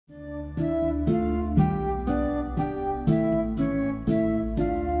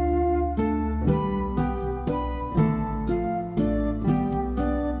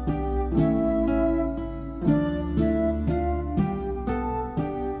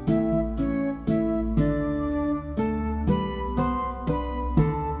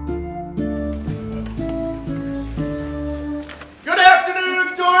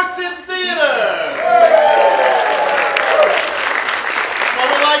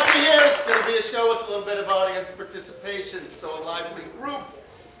like to hear, it's going to be a show with a little bit of audience participation, so a lively group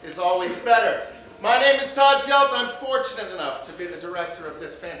is always better. My name is Todd Hjelt. I'm fortunate enough to be the director of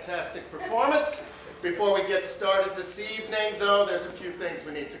this fantastic performance. Before we get started this evening, though, there's a few things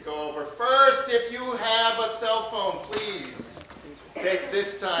we need to go over. First, if you have a cell phone, please take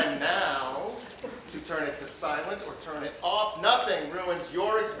this time now to turn it to silent or turn it off. Nothing ruins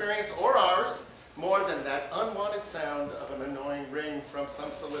your experience or ours more than that unwanted sound of an annoying ring from some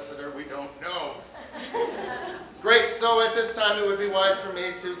solicitor we don't know. Great, so at this time it would be wise for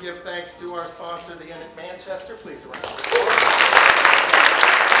me to give thanks to our sponsor, the Inn at Manchester. Please, a round of applause.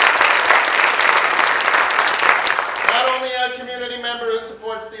 Not only a community member who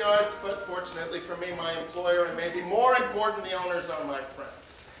supports the arts, but fortunately for me, my employer, and maybe more important, the owners are my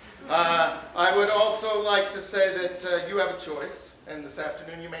friends. I would also like to say that you have a choice, and this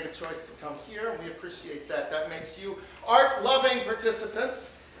afternoon you made a choice to come here, and we appreciate that. That makes you art-loving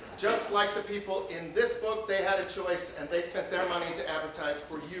participants. Just like the people in this book, they had a choice, and they spent their money to advertise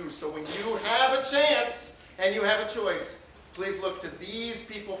for you. So when you have a chance, and you have a choice, please look to these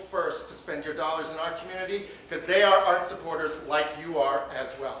people first to spend your dollars in our community, because they are art supporters like you are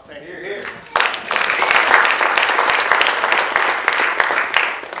as well. Thank you. Here.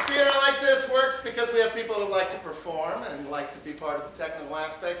 Theater like this works because we have people who like to perform and like to be part of the technical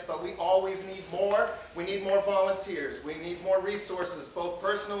aspects, but we always need more. We need more volunteers. We need more resources, both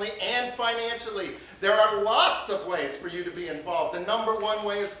personally and financially. There are lots of ways for you to be involved. The number one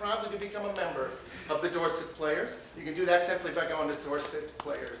way is probably to become a member of the Dorset Players. You can do that simply by going to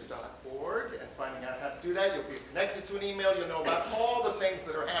dorsetplayers.org and finding out how to do that. You'll be connected to an email. You'll know about all the things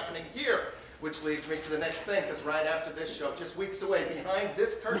that are happening here. Which leads me to the next thing, because right after this show, just weeks away, behind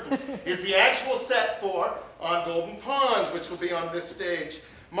this curtain, is the actual set for On Golden Ponds, which will be on this stage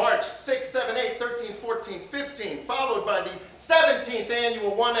March 6, 7, 8, 13, 14, 15, followed by the 17th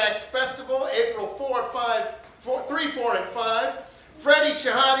Annual One-Act Festival, April 3, 4, and 5, Freddie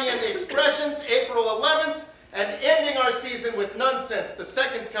Shahadi and the Expressions, April 11th, and ending our season with Nonsense, the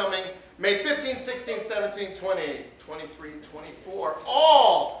second coming, May 15, 16, 17, 20, 23, 24.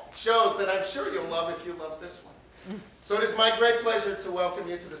 All shows that I'm sure you'll love if you love this one. So it is my great pleasure to welcome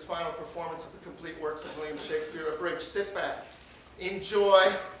you to this final performance of the complete works of William Shakespeare, abridged. Sit back,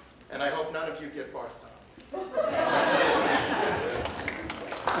 enjoy, and I hope none of you get barfed on.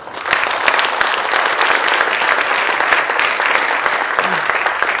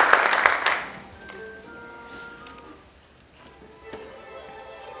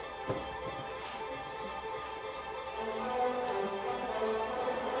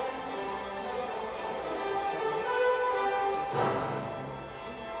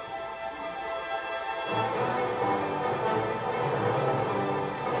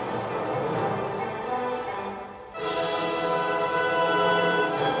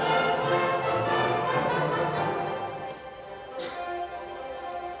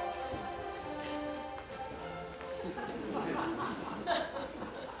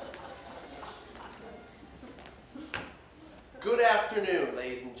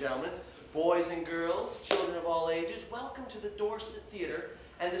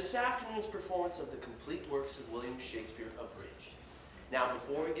 Of the complete works of William Shakespeare abridged. Now,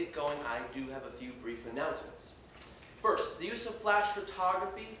 before we get going, I do have a few brief announcements. First, the use of flash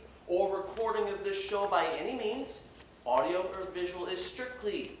photography or recording of this show by any means, audio or visual, is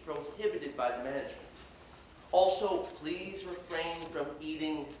strictly prohibited by the management. Also, please refrain from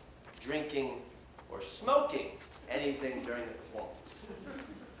eating, drinking, or smoking anything during the performance.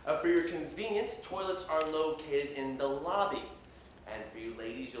 For your convenience, toilets are located in the lobby. And for you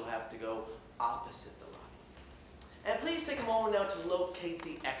ladies, you'll have to go opposite the lobby. And please take a moment now to locate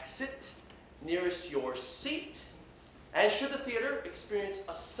the exit nearest your seat. And should the theater experience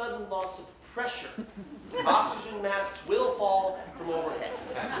a sudden loss of pressure, oxygen masks will fall from overhead.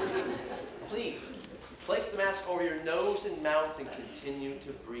 Please place the mask over your nose and mouth and continue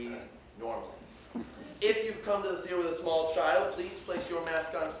to breathe normally. If you've come to the theater with a small child, please place your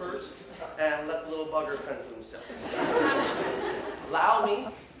mask on first and let the little bugger fend for himself. Allow me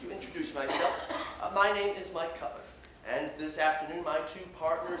to introduce myself. My name is Mike Cutler, and this afternoon my two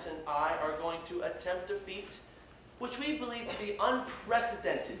partners and I are going to attempt a feat which we believe to be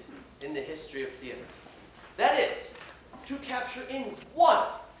unprecedented in the history of theater. That is, to capture in one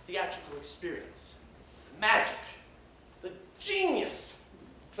theatrical experience the magic, the genius,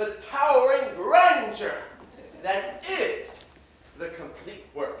 the towering grandeur that is the complete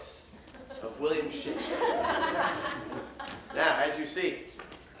works of William Shakespeare. Now, as you see,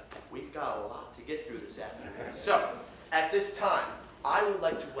 we've got a lot to get through this afternoon. So, at this time, I would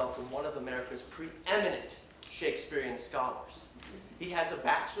like to welcome one of America's preeminent Shakespearean scholars, He has a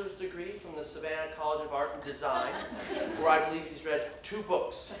bachelor's degree from the Savannah College of Art and Design, where I believe he's read 2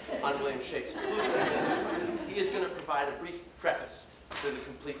 books on William Shakespeare. He is going to provide a brief preface to the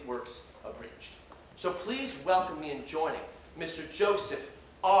complete works abridged. So please welcome me in joining Mr. Joseph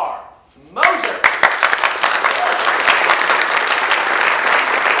R. Mozer.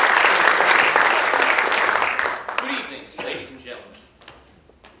 Good evening, ladies and gentlemen.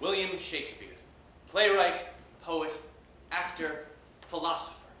 William Shakespeare, playwright, poet, actor,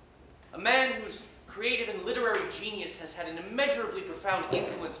 philosopher. A man whose creative and literary genius has had an immeasurably profound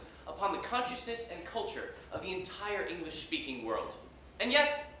influence upon the consciousness and culture of the entire English-speaking world. And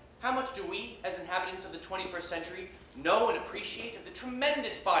yet, how much do we, as inhabitants of the 21st century, know and appreciate of the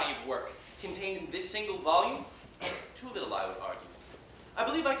tremendous body of work contained in this single volume? Too little, I would argue. I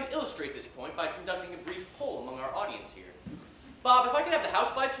believe I could illustrate this point by conducting a brief poll among our audience here. Bob, if I could have the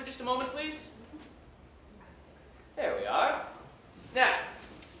house lights for just a moment, please? There we are. Now,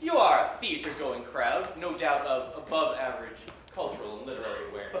 you are a theater-going crowd, no doubt of above-average cultural and literary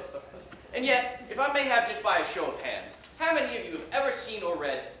awareness. And yet, if I may have just by a show of hands, how many of you have ever seen or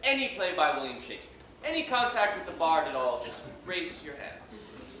read any play by William Shakespeare? Any contact with the bard at all? Just raise your hands.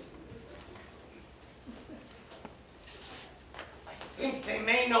 I think they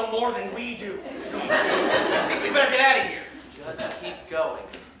may know more than we do. I think we better get out of here. Just keep going.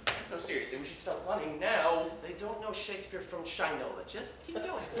 No, seriously, we should start running now. They don't know Shakespeare from Shinola. Just keep going.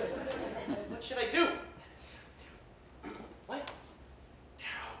 What should I do? What?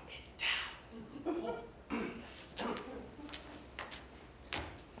 Narrow it down.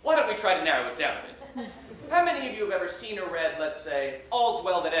 Why don't we try to narrow it down a bit? How many of you have ever seen or read, let's say, All's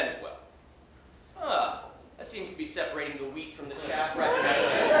Well That Ends Well? Ah, that seems to be separating the wheat from the chaff rather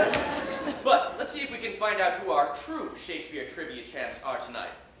nicely. But let's see if we can find out who our true Shakespeare trivia champs are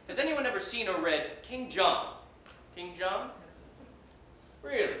tonight. Has anyone ever seen or read King John? King John?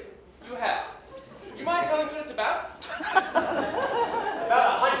 Really? You have? Do you mind telling me what it's about? It's about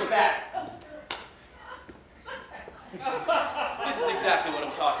a hunchback. This is exactly what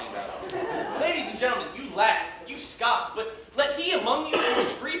I'm talking about. Ladies and gentlemen, you laugh, you scoff, but let he among you who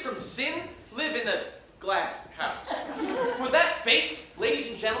is free from sin live in a glass house. For that face, ladies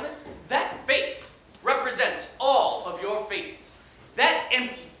and gentlemen, that face represents all of your faces. That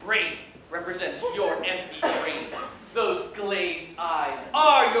empty brain represents your empty brains. Those glazed eyes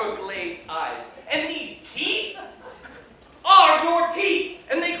are your glazed eyes. And these teeth are your teeth.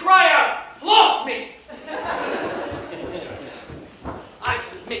 And they cry out, floss me! I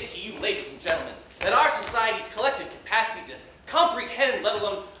submit to you, ladies and gentlemen, that our society's collective capacity to comprehend, let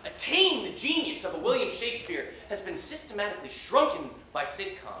alone attain the genius of a William Shakespeare has been systematically shrunken by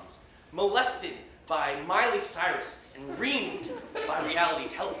sitcoms, molested by Miley Cyrus, and reamed by reality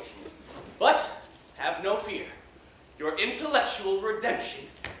television. But have no fear. Your intellectual redemption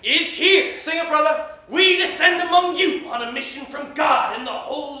is here. Sing it, brother. We descend among you on a mission from God and the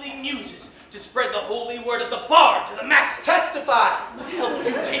holy muses to spread the holy word of the bard to the masses. Testify. To help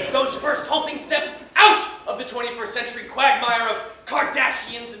you take those first halting steps out of the 21st century quagmire of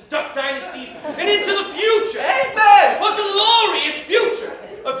Kardashians and Duck dynasties and into the future. Amen. A glorious future.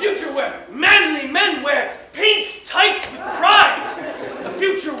 A future where manly men wear pink tights with pride. A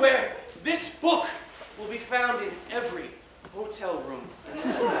future where this book will be found in every hotel room.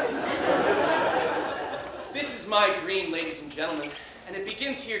 This is my dream, ladies and gentlemen, and it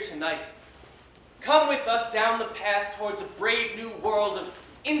begins here tonight. Come with us down the path towards a brave new world of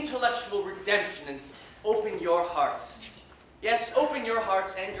intellectual redemption and open your hearts. Yes, open your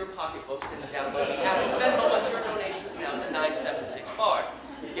hearts and your pocketbooks and download the app and Venmo us your donations now to 976-BARD.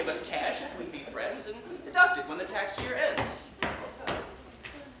 Give us cash if we be friends and deduct it when the tax year ends.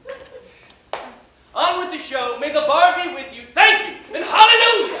 On with the show. May the bard be with you. Thank you and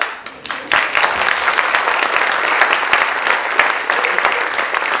hallelujah!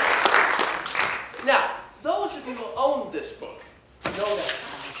 Now, those of you who own this book know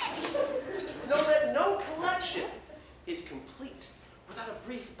that no collection is complete without a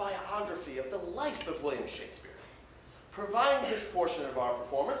brief biography of the life of William Shakespeare. Providing this portion of our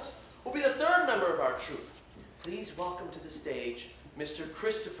performance will be the third member of our troupe. Please welcome to the stage Mr.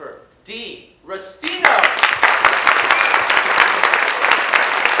 Christopher D. Restino.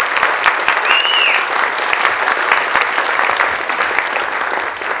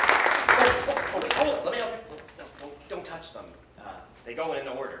 Let me help you. No, don't touch them. They go in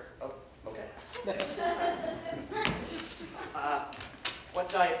order. Oh, okay.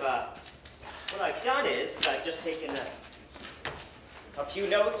 What I've done is I've just taken a few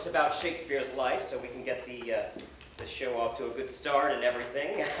notes about Shakespeare's life so we can get the show off to a good start and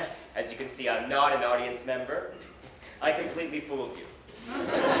everything. As you can see, I'm not an audience member. I completely fooled you.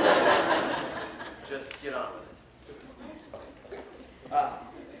 Just get on with it.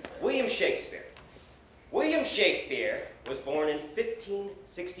 William Shakespeare. William Shakespeare was born in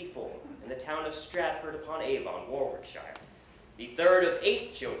 1564 in the town of Stratford-upon-Avon, Warwickshire. The third of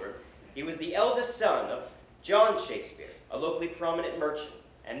 8 children, he was the eldest son of John Shakespeare, a locally prominent merchant,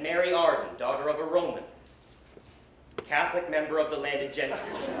 and Mary Arden, daughter of a Roman, Catholic member of the landed gentry.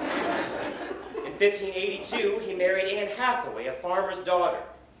 In 1582, he married Anne Hathaway, a farmer's daughter.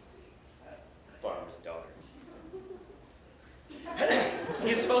 Farmer's daughters. He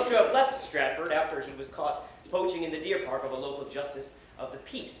is supposed to have left Stratford after he was caught poaching in the deer park of a local justice of the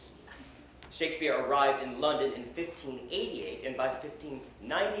peace. Shakespeare arrived in London in 1588, and by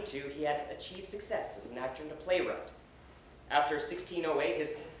 1592 he had achieved success as an actor and a playwright. After 1608,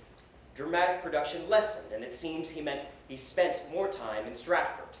 his dramatic production lessened, and it seems he spent more time in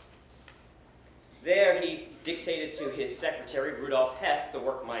Stratford. There he dictated to his secretary, Rudolf Hess, the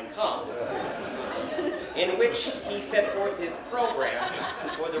work Mein Kampf, in which he set forth his programs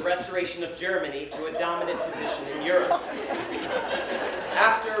for the restoration of Germany to a dominant position in Europe.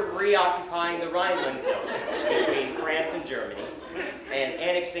 After reoccupying the Rhineland zone between France and Germany, and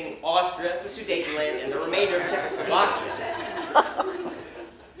annexing Austria, the Sudetenland, and the remainder of Czechoslovakia,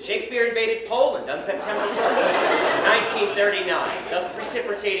 Shakespeare invaded Poland on September 1st, 1939, thus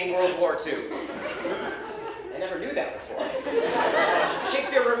precipitating World War II. I never knew that before.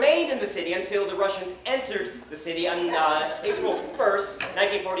 Shakespeare remained in the city until the Russians entered the city on April 1st,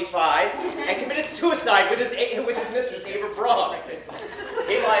 1945, and committed suicide with his mistress, Ava Braun.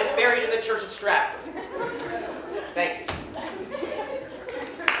 He lies buried in the church at Stratford. Thank you.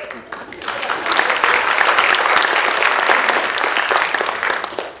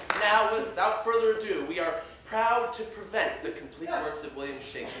 Now, without further ado, we are proud to present the complete works of William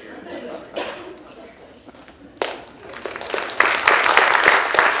Shakespeare.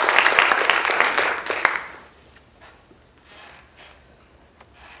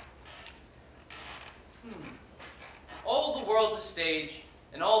 All the world's a stage,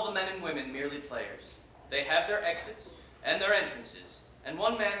 and all the men and women merely players. They have their exits and their entrances, and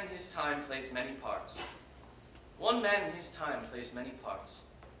one man in his time plays many parts. One man in his time plays many parts.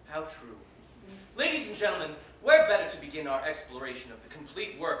 How true. Ladies and gentlemen, where better to begin our exploration of the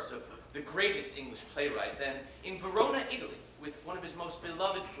complete works of the greatest English playwright than in Verona, Italy, with one of his most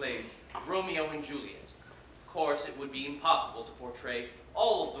beloved plays, Romeo and Juliet. Of course, it would be impossible to portray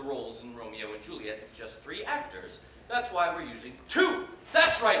all of the roles in Romeo and Juliet with just 3 actors. That's why we're using 2.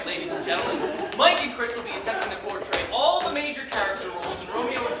 That's right, ladies and gentlemen. Mike and Chris will be attempting to portray all the major character roles in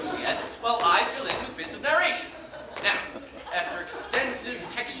Romeo and Juliet, while I fill in with bits of narration. Now, after extensive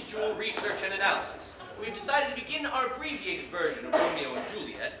textual research and analysis, we've decided to begin our abbreviated version of Romeo and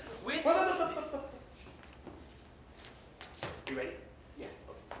Juliet with... You ready? Yeah.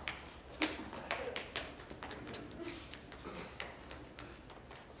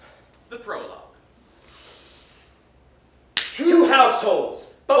 the prologue. 2 households,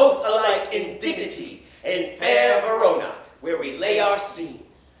 both alike in dignity, in fair Verona, where we lay our scene.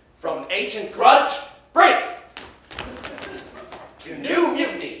 From ancient grudge, break, to new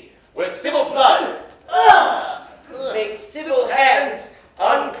mutiny, where civil blood, makes civil hands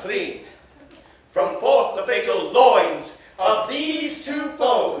unclean. From forth the fatal loins of these 2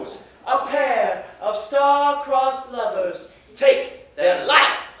 foes, a pair of star-crossed lovers take their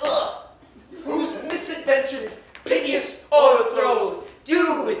life, whose misadventure, piteous overthrows,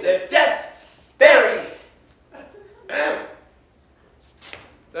 do with their death bury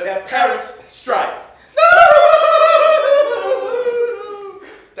their parents' strife.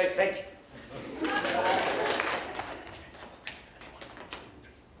 Thank you.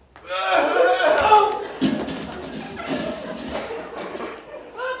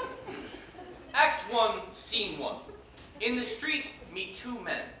 Act 1, Scene 1. In the street, meet 2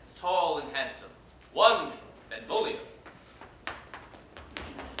 men, tall and handsome. One, Benvolio.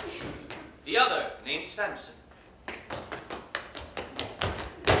 The other, named Samson.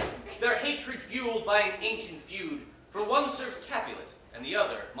 Their hatred fueled by an ancient feud, for one serves Capulet, and the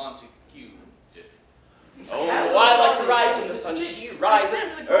other Montague. Oh, I like to rise when the sun she rises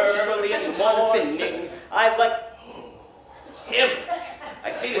early in the morning. I like him.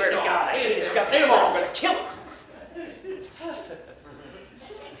 I swear to God, I hate his guts. I'm going to kill him.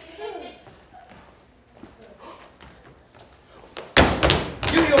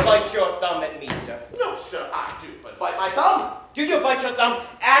 Do you bite your thumb at me, sir? No, sir, I do but bite my thumb. Do you bite your thumb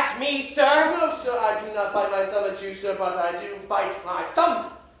at me, sir? No, sir, I do not bite my thumb at you, sir, but I do bite my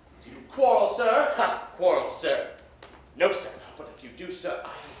thumb. Do you quarrel, sir? Ha, quarrel, sir. No, sir, But if you do, sir,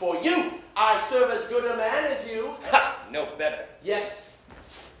 for you, I serve as good a man as you. Ha! No better. Yes,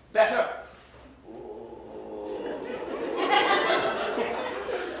 better.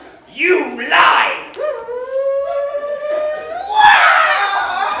 You lied!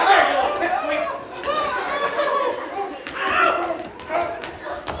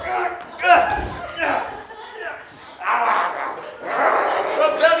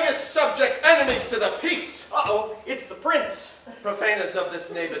 Rebellious subjects, enemies to the peace. Uh-oh, it's the prince. Profaners of this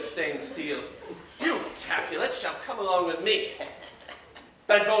neighbor-stained steel. You, Capulet, shall come along with me.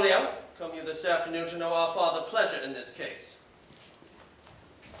 Benvolio, come you this afternoon to know our father pleasure in this case.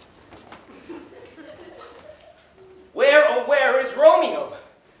 Where, oh where is Romeo?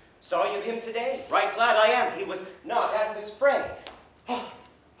 Saw you him today? Right glad I am he was not at this fray.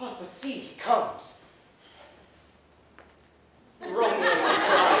 But see, he comes. Romeo, I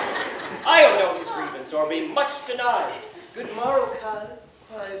cried. I'll know his grievance, or be much denied. Good morrow, cuz.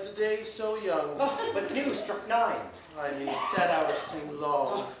 Why is the day so young? But news struck 9. I mean, sad hours seem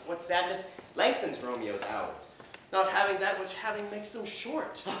long. What sadness lengthens Romeo's hour. Not having that which having makes them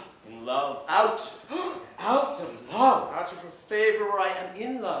short. In love. Out. Out of love. Out of her favor where I am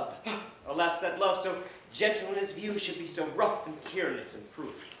in love. Alas, that love so gentle in his view should be so rough and tyrannous in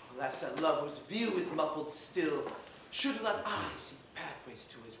proof. Alas, that love whose view is muffled still should let I see pathways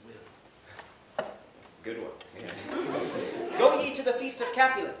to his will. Good one. Yeah. Go ye to the feast of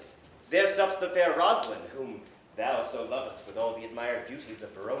Capulets. There sups the fair Rosalind, whom thou so lovest with all the admired beauties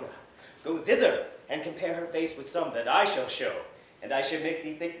of Verona. Go thither, and compare her face with some that I shall show, and I shall make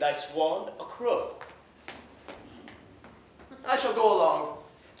thee think thy swan a crow. I shall go along,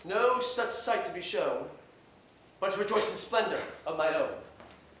 no such sight to be shown, but to rejoice in splendor of my own.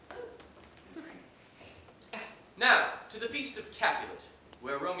 Now, to the feast of Capulet,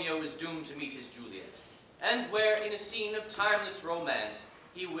 where Romeo is doomed to meet his Juliet, and where, in a scene of timeless romance,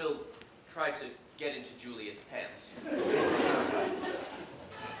 he will try to get into Juliet's pants.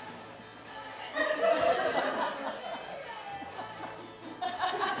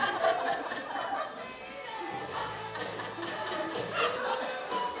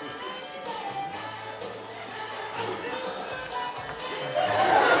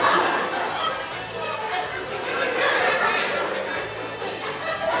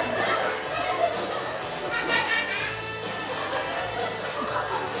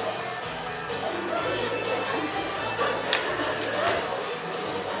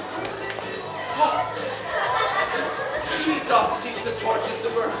 The torches to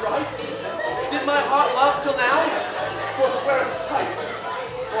burn bright. Did my heart love till now? Forswear of sight,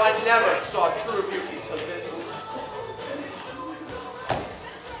 for I never saw truer beauty till this night.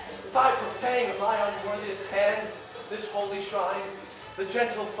 If I profane with my unworthiest hand this holy shrine, the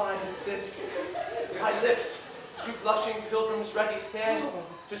gentle finds this, my lips to blushing pilgrims ready stand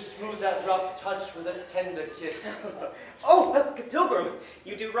to smooth that rough touch with a tender kiss. Oh, pilgrim,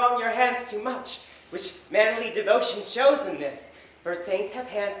 you do wrong your hands too much, which manly devotion shows in this. For saints have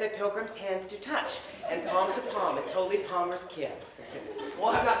hands that pilgrims' hands do touch, and palm to palm is holy palmer's kiss.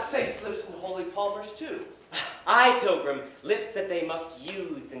 Well, have not saints lips and holy palmers too? I, pilgrim, lips that they must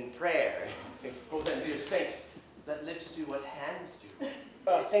use in prayer. Oh, then, dear saint, let lips do what hands do.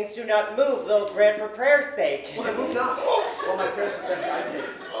 Saints do not move, though grant for prayer's sake. Well, I move not, while my prayers effect I take.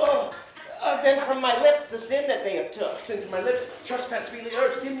 Then from my lips the sin that they have took. Sin from my lips, trespass freely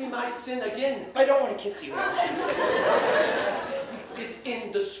urge, give me my sin again. I don't want to kiss you. It's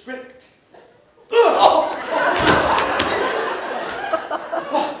in the script.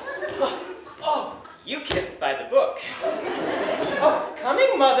 You kissed by the book. Oh,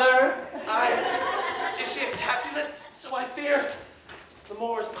 coming, mother. Is she a Capulet? So I fear. The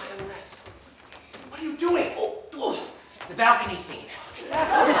more is my unrest. What are you doing? The balcony scene.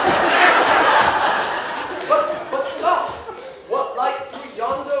 What's up? What light through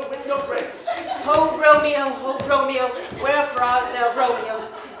yonder window breaks? Oh, Romeo, wherefore art thou, Romeo?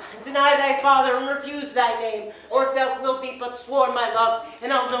 Deny thy father and refuse thy name, or if thou wilt be but sworn my love,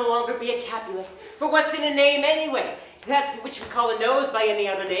 and I'll no longer be a Capulet. For what's in a name anyway? That which we call a nose by any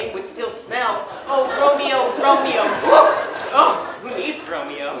other name would still smell. Oh, Romeo. Oh, who needs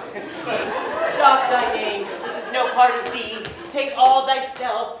Romeo? Doff thy name, which is no part of thee. Take all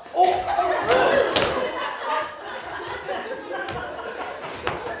thyself.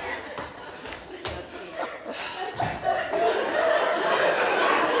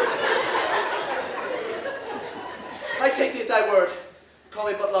 I take thee at thy word. Call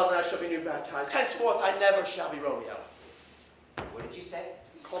me but love, and I shall be new baptized. Henceforth I never shall be Romeo. What did you say?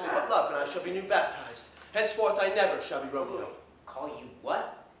 Call me but love, and I shall be new baptized. Henceforth I never shall be Romeo. Call you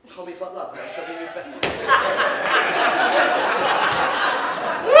what? Call me but love, and I shall be your best.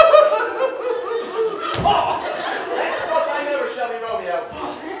 Henceforth I never shall be Romeo.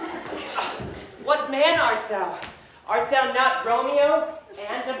 What man art thou? Art thou not Romeo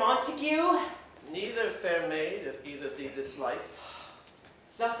and a Montague? Neither, fair maid, if either thee dislike.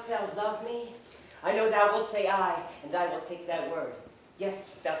 Dost thou love me? I know thou wilt say aye, and I will take that word. Yet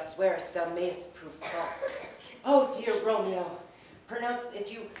thou swearest thou mayest prove false. Oh, dear Romeo, pronounce,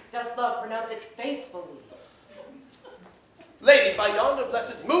 if you doth love, pronounce it faithfully. Lady, by yonder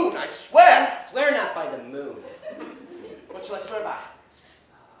blessed moon, I swear! I swear not by the moon. What shall I swear by?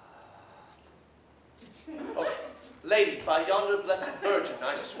 Oh, lady, by yonder blessed virgin,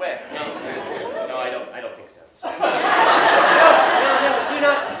 I swear. No, I don't think so. No,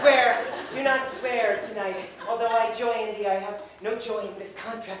 do not swear tonight. Although I join thee, I have no joy in this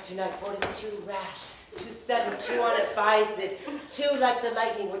contract tonight, for it is too rash, too sudden, too unadvised, too like the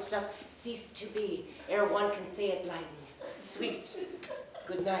lightning which doth cease to be, ere one can say it lightens. Sweet,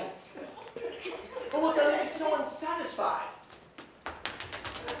 good night. But what thou be so unsatisfied?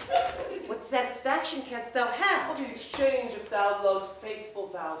 What satisfaction canst thou have? What the exchange if thou those faithful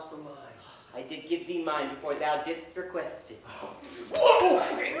vows for mine? I did give thee mine before thou didst request it. Whoa,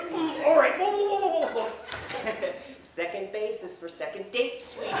 okay. All right, whoa. Second base is for second date,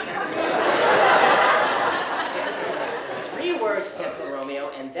 sweetie. 3 words, gentle Romeo,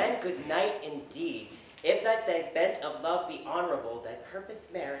 and then good night indeed. If that thy bent of love be honorable, thy purpose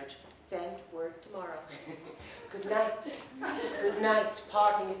marriage, send word tomorrow. Good night. Good night.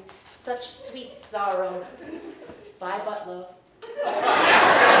 Parting is such sweet sorrow. Bye, but love.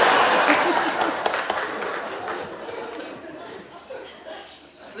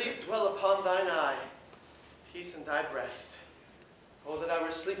 Sleep dwell upon thine eye, peace in thy breast. Oh, that I were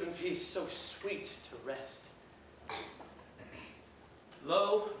asleep in peace, so sweet to rest.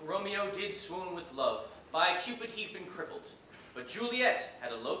 Lo, Romeo did swoon with love. By Cupid he'd been crippled. But Juliet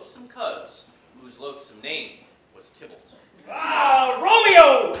had a loathsome coz, whose loathsome name was Tybalt. Ah,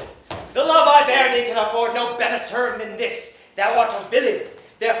 Romeo! The love I bear thee can afford no better term than this. Thou art a villain,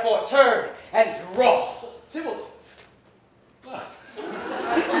 therefore turn and draw. Tybalt. What? Protest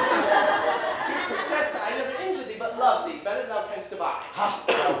I never injured thee, but love thee better than thou canst abide. Ah,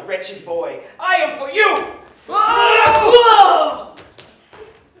 thou wretched boy, I am for you! Oh!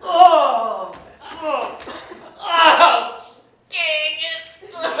 Oh! Oh! Ouch! Dang it!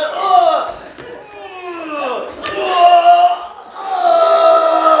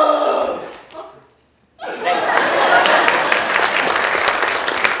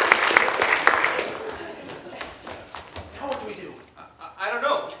 Now what do we do? I don't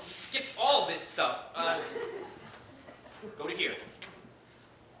know. He skipped all this stuff. Go to here.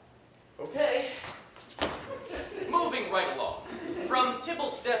 Okay. Moving right along. From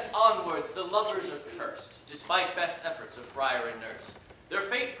Tybalt's death onwards, the lovers are cursed, despite best efforts of friar and nurse. Their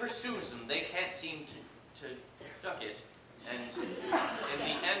fate pursues them. They can't seem to duck it. And in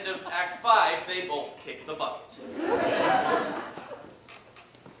the end of Act 5, they both kick the bucket.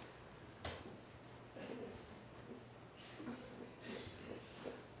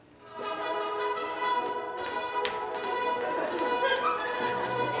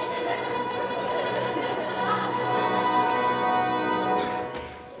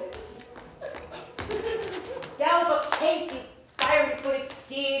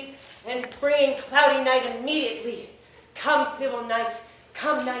 Cloudy night immediately. Come, civil night,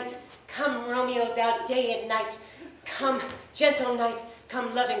 come night, come Romeo, thou day and night. Come, gentle night,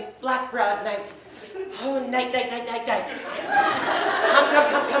 come loving black-browed night. Oh, night. Come.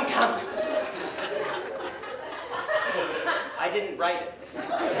 I didn't write it.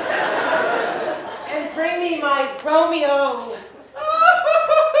 And bring me my Romeo.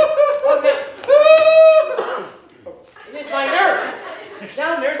 Oh, no. It is my nurse.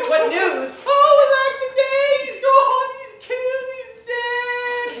 Now, nurse, what news? He's gone, he's killed, he's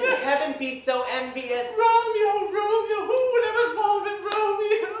dead. Can heaven be so envious? Romeo, who would ever fall in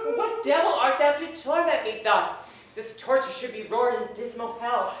Romeo? What devil art thou to torment me thus? This torture should be roared in dismal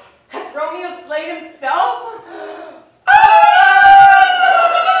hell. Hath Romeo slain himself?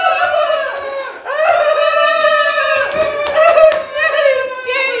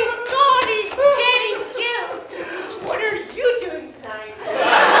 Daddy's gone, he's dead, he's killed. What are you doing tonight?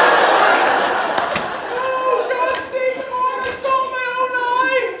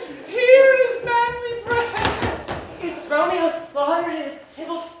 Romeo slaughtered and is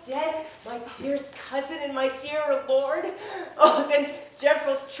Tybalt dead, my dearest cousin and my dear lord? Oh, then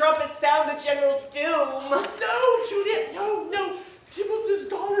gentle trumpet sound the general doom. No, Juliet, no. Tybalt is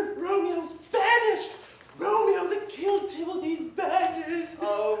gone and Romeo's banished. Romeo that killed Tybalt, he's banished.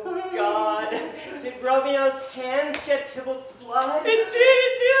 Oh, God. It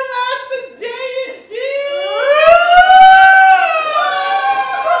did last the day, it did.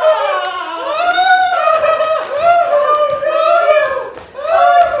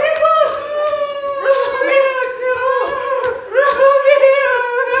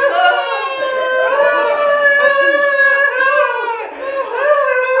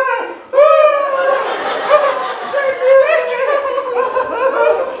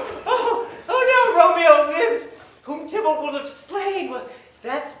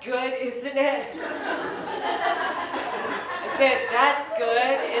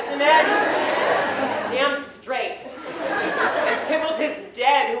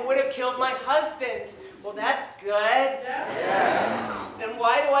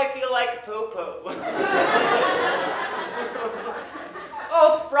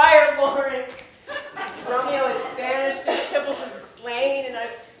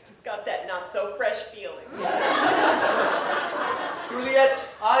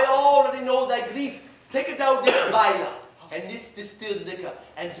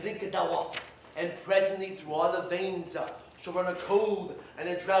 Shall run a cold and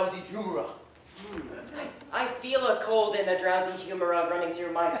a drowsy humor. I feel a cold and a drowsy humor running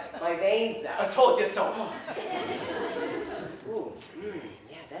through my veins out. I told you so. Ooh,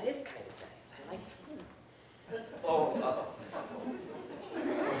 yeah, that is kind of nice. I like that. Oh, you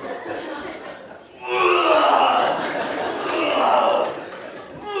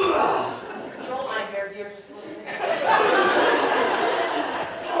hold my hair, dear, just a little bit.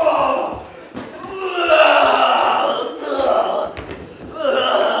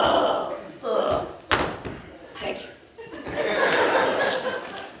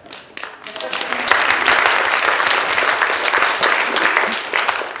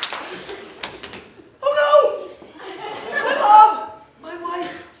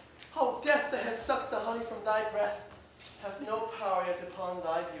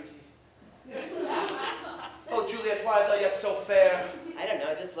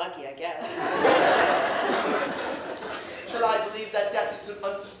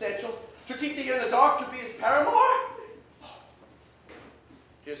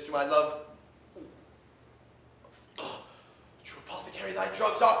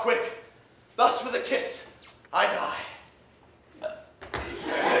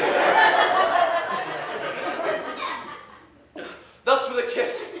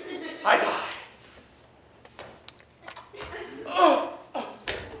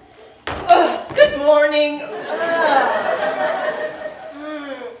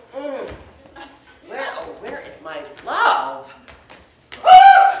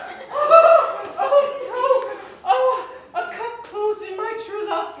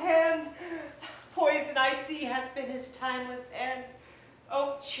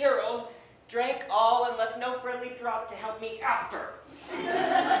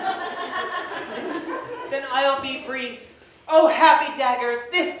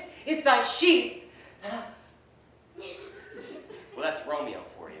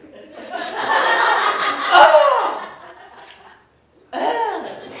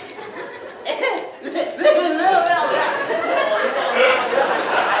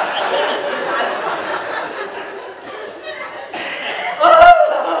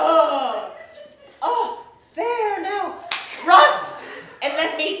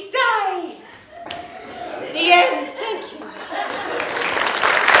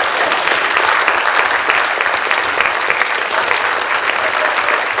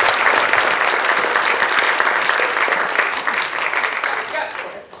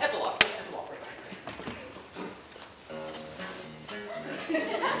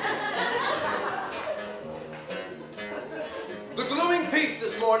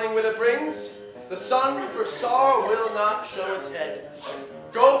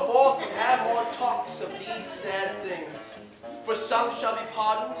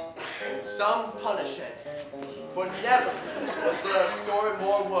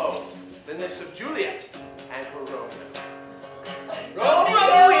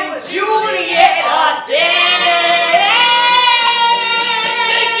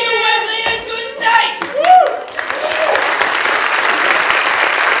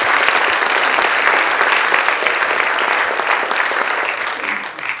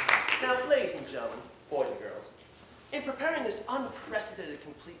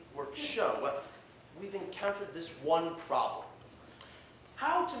 we've encountered this one problem.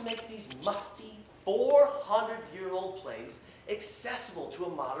 How to make these musty 400-year-old plays accessible to a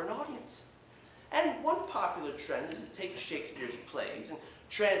modern audience. And one popular trend is to take Shakespeare's plays and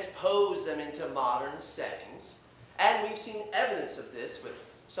transpose them into modern settings. And we've seen evidence of this with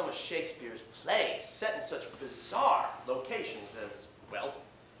some of Shakespeare's plays set in such bizarre locations as, well,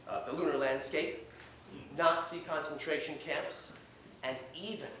 the lunar landscape, Nazi concentration camps, and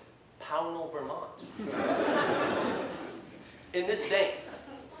even Pownell, Vermont. In this vein,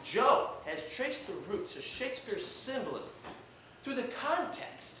 Joe has traced the roots of Shakespeare's symbolism through the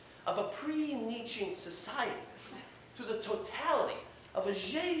context of a pre-Nietzschean society, through the totality of a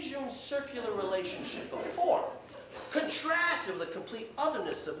Jeju circular relationship of form, contrasted with the complete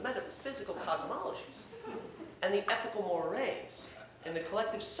otherness of metaphysical cosmologies, and the ethical mores in the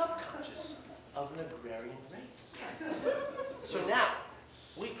collective subconscious of an agrarian race. So now,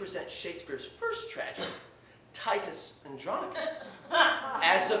 we present Shakespeare's first tragedy, Titus Andronicus,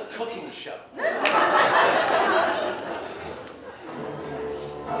 as a cooking show.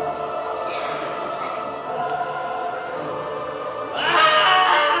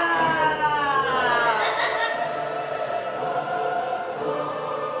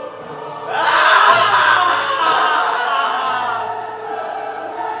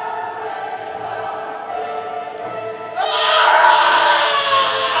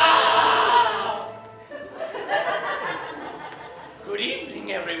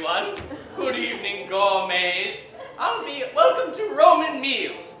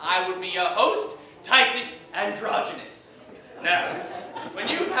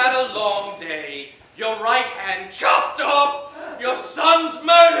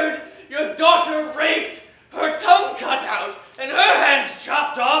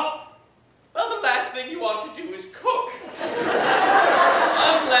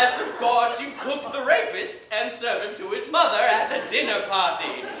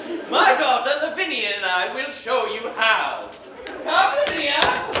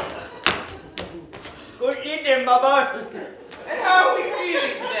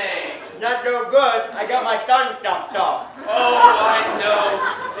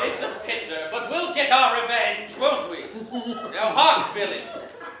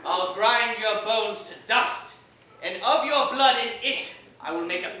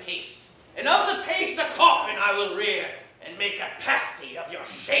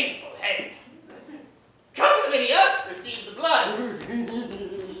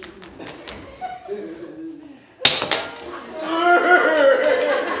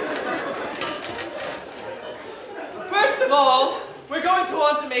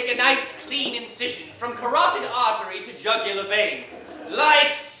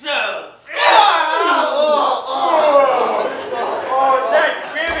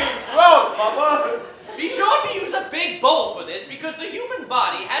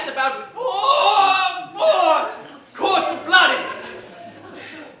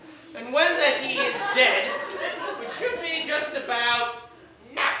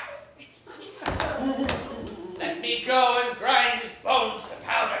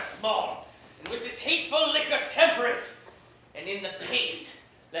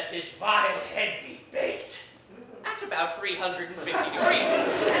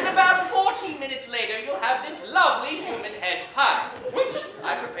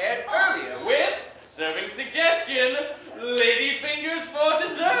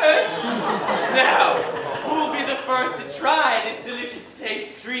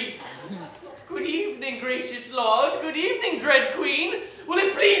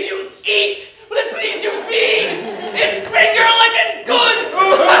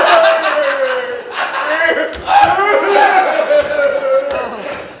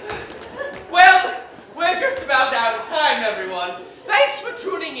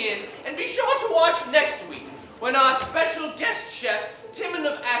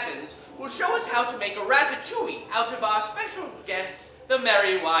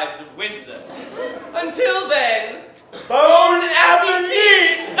 Until then, bon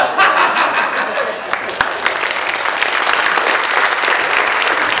appetit!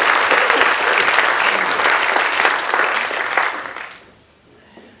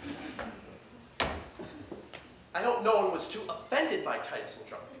 I hope no one was too offended by Titus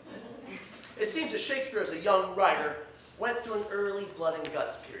Andronicus. It seems that Shakespeare, as a young writer, went through an early blood and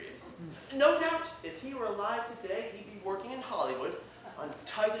guts period. No doubt, if he were alive today, he'd be working in Hollywood on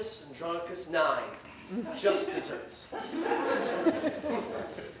Titus Andronicus 9, Just Desserts.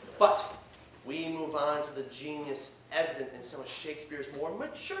 But we move on to the genius evident in some of Shakespeare's more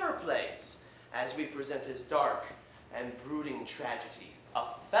mature plays, as we present his dark and brooding tragedy,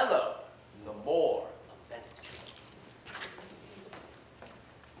 Othello, the Moor of Venice.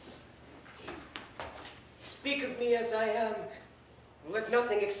 Speak of me as I am. Let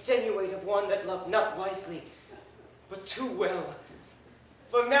nothing extenuate of one that loved not wisely, but too well.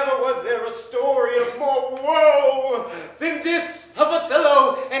 For never was there a story of more woe than this of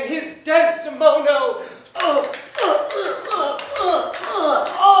Othello and his Desdemona. Oh,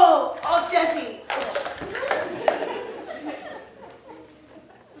 Desi.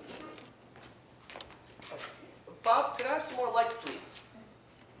 Bob, could I have some more lights, please?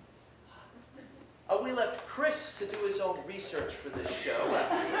 We left Chris to do his own research for this show.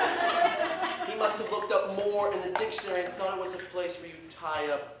 He must have looked up more in the dictionary and thought it was a place where you tie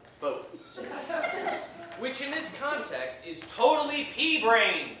up boats. Which in this context is totally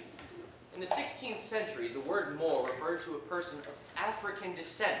pea-brained. In the 16th century, the word Moor referred to a person of African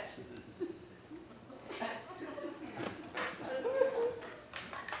descent.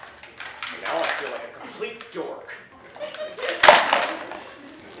 Now I feel like a complete dork.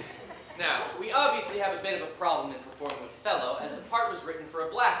 Now, we obviously have a bit of a problem in performing Othello, as the part was written for a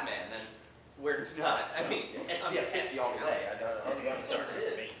black man, and we're not. I mean, It's yeah, 50 all the way. I don't know.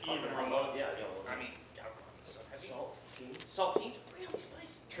 It is. Even remote. Yeah. I mean, saltines, really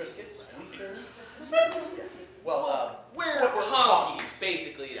spicy. Triscuits. Well, we're we're honkies,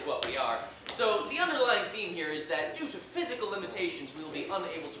 basically, is what we are. So the underlying theme here is that due to physical limitations, we will be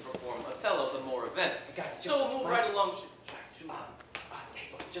unable to perform Othello, the Moor of Venice. Guys, So we'll move right along to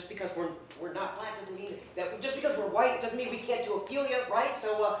just because we're not black doesn't mean that. Just because we're white doesn't mean we can't do Ophelia, right?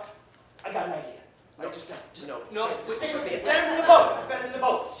 So I got an idea. No, Just no. it's better than the boats. It's better than the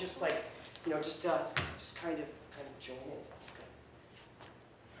boats. Just like, just kind of join in.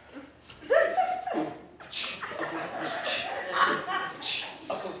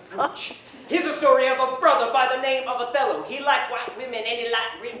 Here's a story of a brother by the name of Othello. He liked white women and he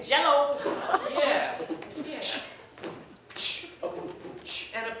liked green jello. yeah.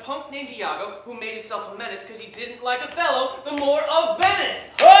 And a punk named Iago who made himself a menace because he didn't like Othello, the Moor of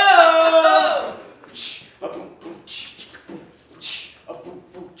Venice. Oh!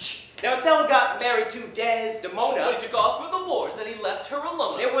 Now Othello got married to Desdemona. But he took off for the wars and he left her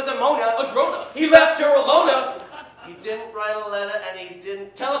alone. It was a Mona. A Grona. He left her alone. He didn't write a letter and he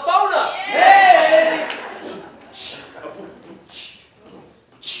didn't Telephone her. Hey!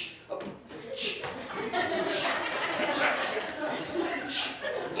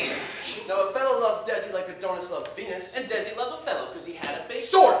 Now, Othello loved Desi like Adonis loved Venus. And Desi loved Othello because he had a big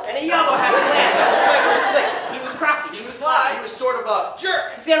Sword. And Iago had a plan that was clever and slick. He was crafty. He was sly. He was sort of a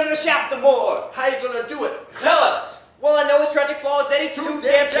jerk. He said, I'm going to shaft the Moor. How you gonna do it? Tell us! Well, I know his tragic flaw is that he's too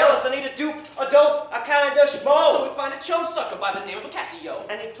damn jealous. I need a dupe, a dope, a kind of schmo. So we find a chum sucker by the name of a Cassio.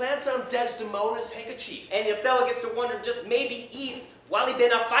 And he plants on Desdemona's handkerchief. And Othello gets to wonder just maybe Eve, while he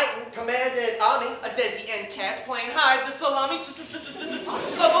been a fighting, Commanded Ami. A Desi and Cass playing hide the salami. Salami!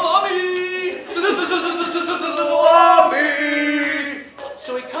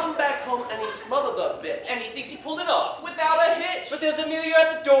 So he come back home and he smothered the bitch. And he thinks he pulled it off without a hitch. but there's Amelia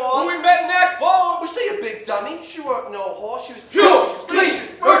at the door. Who we met in Act 4. We say a big dummy. She weren't no horse. She was Pure, she was clean,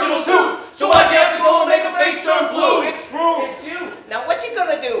 virginal too. So why'd you have to go and make her face turn blue? It's true. It's you. Now what you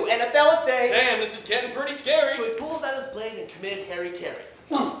gonna do? And Othello say, Damn, this is getting pretty scary. So he pulled out his blade and committed Harry Carey.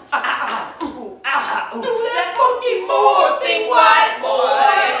 do that funky Moor thing, white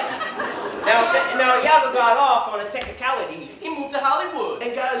boy. Now Iago got off on a technicality. He moved to Hollywood.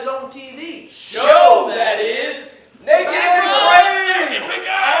 And got his own TV. Show, that is. Naked and Afraid!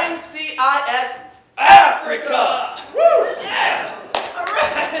 NCIS Africa! Woo! Yeah!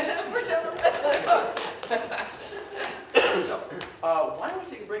 Alright! Why don't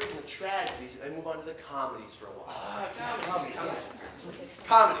we take a break from the tragedies and move on to the comedies for a while?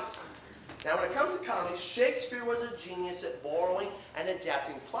 Comedies. Now, when it comes to comedies, Shakespeare was a genius at borrowing and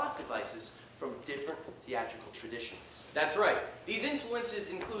adapting plot devices from different theatrical traditions. That's right. These influences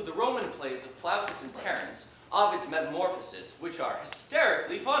include the Roman plays of Plautus and Terence, Ovid's Metamorphoses, which are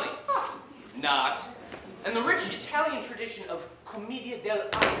hysterically funny. Not. And the rich Italian tradition of Commedia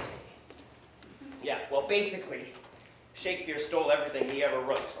dell'arte. Yeah, well basically, Shakespeare stole everything he ever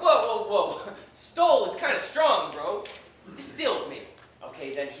wrote. Whoa. Stole is kind of strong, bro. Distilled, maybe.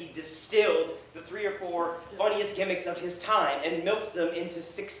 Okay, then he distilled the 3 or 4 funniest gimmicks of his time and milked them into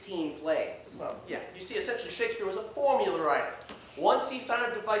 16 plays. Well, yeah, you see, essentially Shakespeare was a formula writer. Once he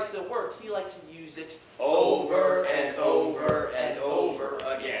found a device that worked, he liked to use it Over and over and over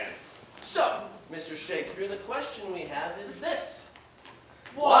again. So, Mr. Shakespeare, the question we have is this.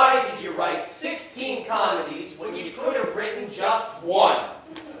 Why did you write 16 comedies when you could have written just 1?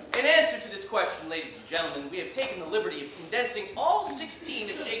 In answer to this question, ladies and gentlemen, we have taken the liberty of condensing all 16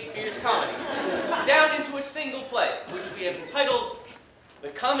 of Shakespeare's comedies down into a single play, which we have entitled The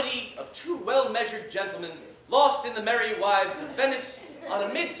Comedy of Two Well-Measured Gentlemen Lost in the Merry Wives of Venice on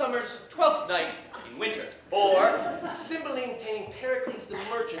a Midsummer's 12th Night in Winter. Or Cymbeline taming Pericles the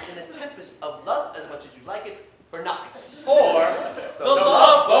merchant in a tempest of love as much as you like it for nothing. Or the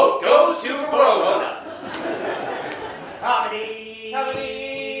love boat goes to Verona. Comedy!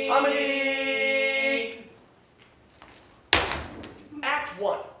 Comedy! Comedy! Act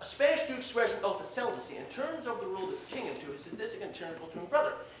 1. A Spanish duke swears an oath of celibacy and turns over the rule of his kingdom to his sadistic and tyrannical twin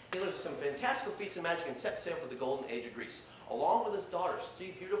brother. He lives with some fantastical feats of magic and sets sail for the golden age of Greece, along with his daughters,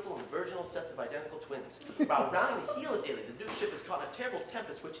 3 beautiful and virginal sets of identical twins. While rounding the heel of Italy, the duke's ship is caught in a terrible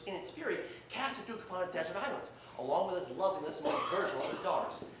tempest which, in its fury, casts the duke upon a desert island, along with his loveliness and most virginal of his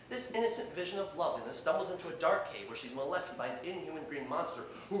daughters. This innocent vision of loveliness stumbles into a dark cave where she's molested by an inhuman green monster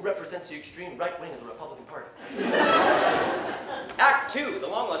who represents the extreme right wing of the Republican Party. Act 2. The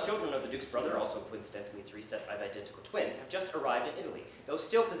long-lost children of the Duke's brother, also coincidentally 3 sets of identical twins, have just arrived in Italy. Though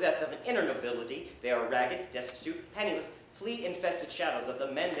still possessed of an inner nobility, they are ragged, destitute, penniless, flea-infested shadows of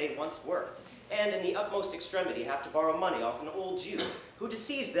the men they once were. And in the utmost extremity have to borrow money off an old Jew, who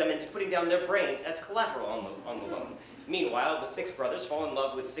deceives them into putting down their brains as collateral on the loan. Meanwhile, the 6 brothers fall in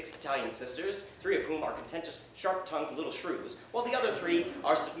love with 6 Italian sisters, 3 of whom are contentious, sharp-tongued little shrews, while the other 3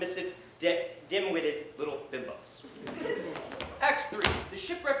 are submissive, dim-witted little bimbos. Act 3. The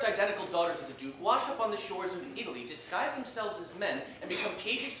shipwrecked identical daughters of the Duke wash up on the shores of Italy, disguise themselves as men, and become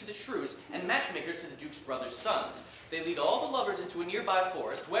pages to the shrews and matchmakers to the Duke's brothers' sons. They lead all the lovers into a nearby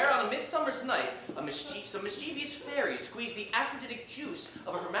forest, where on a midsummer's night, some mischievous fairies squeeze the aphroditic juice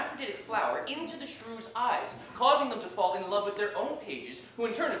of a hermaphroditic flower into the shrews' eyes, causing them to fall in love with their own pages, who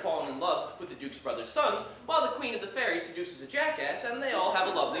in turn have fallen in love with the Duke's brothers' sons, while the queen of the fairies seduces a jackass, and they all have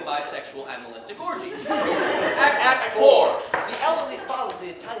a lovely bisexual animalistic orgy. Act 4. The elderly fathers of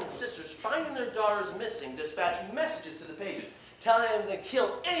the Italian sisters, finding their daughters missing, dispatch messages to the pages, telling them to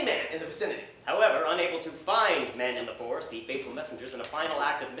kill any man in the vicinity. However, unable to find men in the forest, the faithful messengers, in a final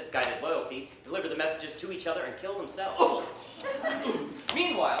act of misguided loyalty, deliver the messages to each other and kill themselves.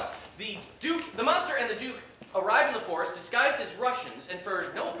 Meanwhile, the monster and the Duke arrive in the forest disguised as Russians and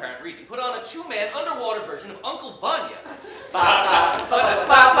for no apparent reason put on a 2-man underwater version of Uncle Vanya.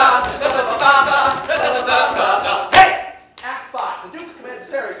 Hey! Act 5. The Duke commands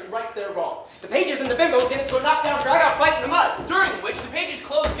fairies to right their wrongs. The pages and the bimbos get into a knockdown, drag-out fight in the mud. During which the page's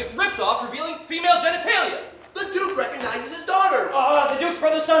clothes get ripped off, revealing female genitalia. The Duke recognizes his daughters. The Duke's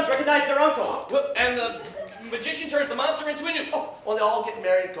brother's sons recognize their uncle. And the magician turns the monster into a newt. Well, they all get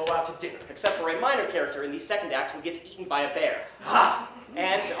married and go out to dinner. Except for a minor character in the second act who gets eaten by a bear.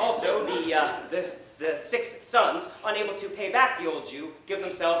 And also the 6 sons, unable to pay back the old Jew, give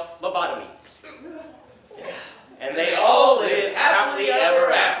themselves lobotomies. And they all lived happily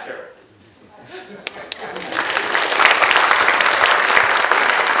ever after.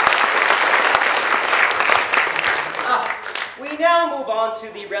 We now move on to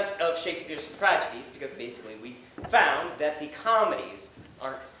the rest of Shakespeare's tragedies, because basically we found that the comedies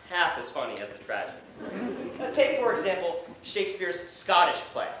aren't half as funny as the tragedies. Take, for example, Shakespeare's Scottish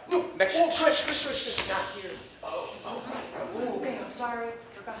play. Chris, not here. Okay, I'm sorry,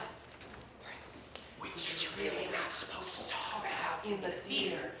 forgot. Which you're really not supposed to talk about in the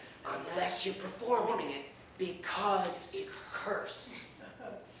theater unless you're performing it because it's cursed.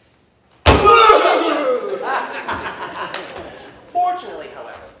 Fortunately,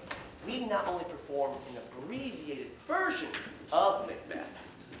 however, we not only performed an abbreviated version of Macbeth,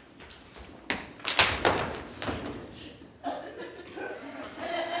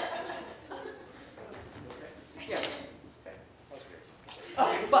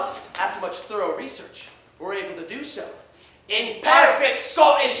 but after much thorough research, we're able to do so in perfect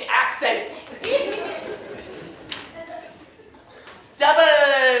Scottish accents.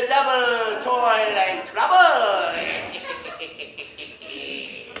 Double toil and trouble.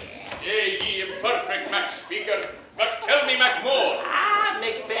 Stay ye imperfect, Mac Speaker. Mac, tell me, Mac more.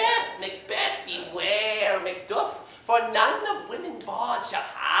 Macbeth, beware, Macduff, for none of women born shall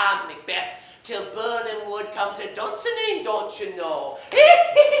harm Macbeth, till burning wood come to Dunsinane, don't you know?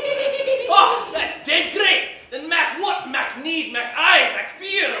 Oh, that's dead great! Then Mac what? Mac need, Mac I, Mac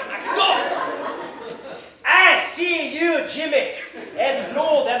fear, Mac go! I see you, Jimmy, and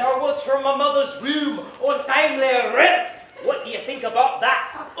know that I was from my mother's womb on timely rent. What do you think about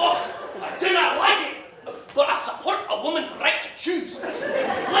that? Oh, I do not like it, but I support a woman's right to choose.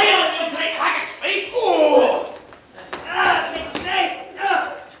 Lay on you great haggis face! Oh! McKnight!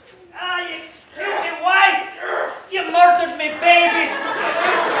 You killed me wife! You murdered me babies!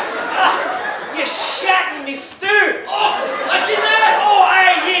 You shat in me stew! Oh, I did not! Oh,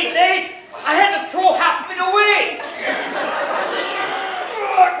 aye, ye did! I had to throw half of it away!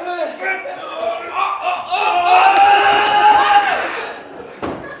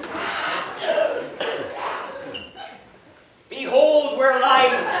 where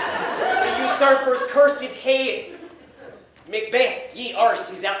lies the usurper's cursed head. Macbeth, ye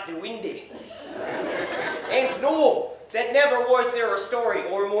arse is out the window. And know that never was there a story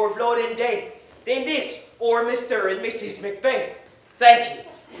or more blood and death than this, or Mr. and Mrs. Macbeth. Thank you.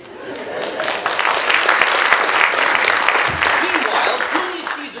 Meanwhile, Julius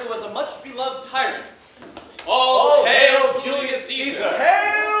Caesar was a much-beloved tyrant. All hail Julius Caesar!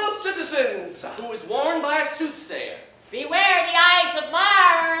 Hail, citizens! Who was warned by a soothsayer. Beware the Ides of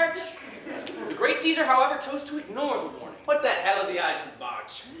March! The great Caesar, however, chose to ignore the warning. What the hell are the Ides of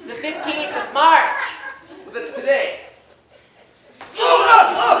March? The 15th of March. Well, that's today.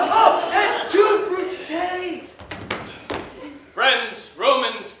 And to brute! Friends,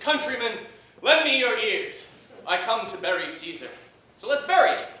 Romans, countrymen, lend me your ears. I come to bury Caesar. So let's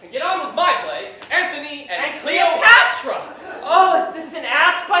bury him and get on with my play, Anthony and Cleopatra! Oh, is this an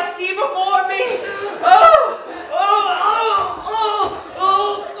asp I see before me? Oh!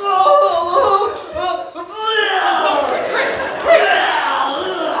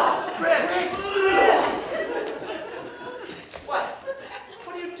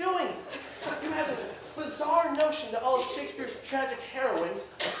 What are you doing? You have this bizarre notion that all of Shakespeare's tragic heroines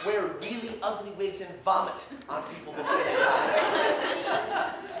wear really ugly wigs and vomit on people before they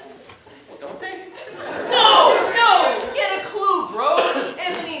die. Well, don't they? No! Get a clue, bro!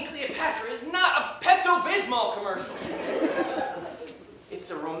 Anthony and Cleopatra is not a Pepto-Bismol commercial.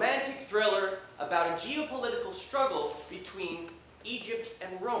 It's a romantic thriller about a geopolitical struggle between Egypt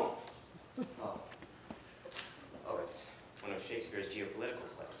and Rome. Oh, it's one of Shakespeare's geopolitical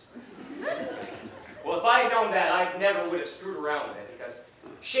plays. Well, if I had known that, I never would have screwed around with it, because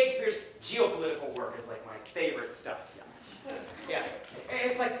Shakespeare's geopolitical work is like my favorite stuff. Yeah,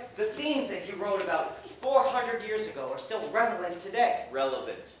 it's like the themes that he wrote about 400 years ago are still relevant today.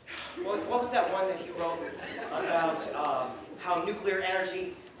 Relevant. Well, what was that one that he wrote about how nuclear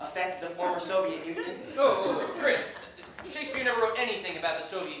energy affected the former Soviet Union? Oh, Chris, Shakespeare never wrote anything about the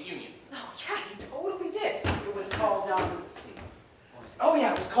Soviet Union. No, yeah, he totally did. It was called, let's see. Oh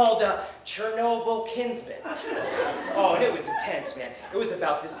yeah, it was called Chernobyl Kinsman. Oh, and it was intense, man. It was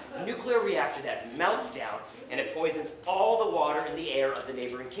about this nuclear reactor that melts down and it poisons all the water in the air of the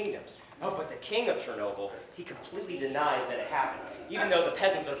neighboring kingdoms. Oh, but the king of Chernobyl, he completely denies that it happened, even though the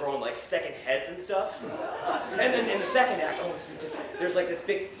peasants are growing like second heads and stuff. And then in the second act, there's like this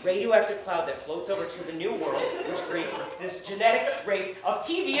big radioactive cloud that floats over to the New World, which creates this genetic race of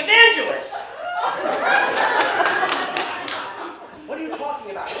TV evangelists. What are you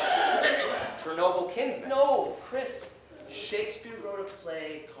talking about? Chernobyl Kinsman. No, Chris. Shakespeare wrote a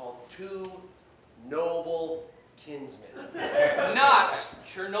play called Two Noble Kinsmen. Not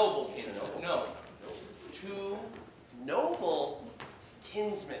Chernobyl Kinsman, no. Two Noble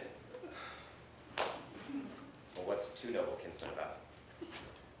Kinsmen. Well, what's Two Noble Kinsmen about?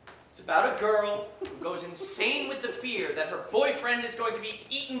 It's about a girl who goes insane with the fear that her boyfriend is going to be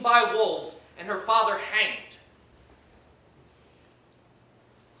eaten by wolves and her father hanged.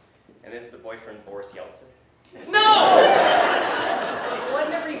 And is the boyfriend Boris Yeltsin? No! Well,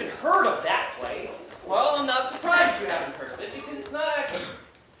 I've never even heard of that play. Well, I'm not surprised you haven't heard of it, because it's not actually...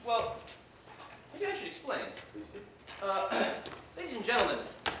 Well, maybe I should explain. Ladies and gentlemen,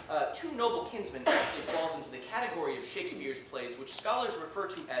 Two Noble Kinsmen actually falls into the category of Shakespeare's plays which scholars refer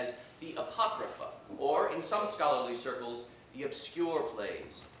to as the Apocrypha, or, in some scholarly circles, the obscure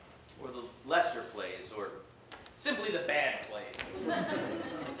plays, or the lesser plays, or simply the bad plays.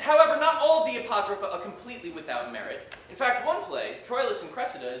 However, not all of the Apocrypha are completely without merit. In fact, one play, Troilus and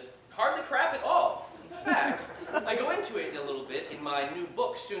Cressida, is hardly crap at all. In fact, I go into it in a little bit in my new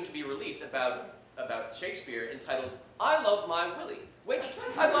book, soon to be released, about Shakespeare, entitled I Love My Willie, which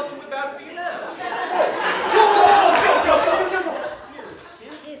I'd love to whip out for you now.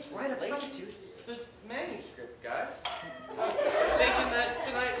 Here it is, right up front to The manuscript, guys. I was thinking that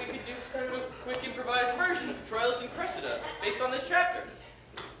tonight we could do kind of a quick improvised version of Troilus and Cressida, based on this chapter.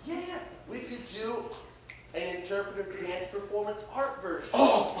 Yeah, we could do an interpretive dance performance art version.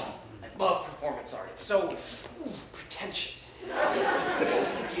 Oh, I love performance art. It's so pretentious. We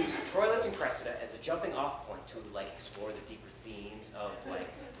could use Troilus and Cressida as a jumping off point to like explore the deeper themes of like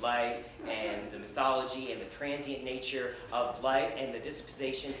life and the mythology and the transient nature of life and the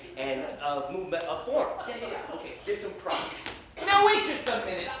disposition and of movement of forms. Yeah. Okay, get some props. Now wait just a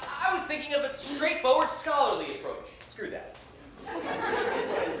minute. I was thinking of a straightforward scholarly approach. Screw that.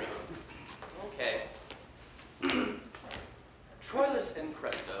 Okay. Troilus and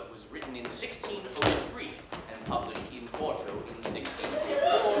Cressida was written in 1603 and published in quarto in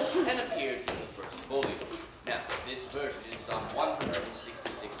 1604 and appeared in the first volume. Now, this version is some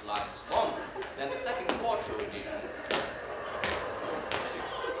 166 lines longer than the second quarto edition.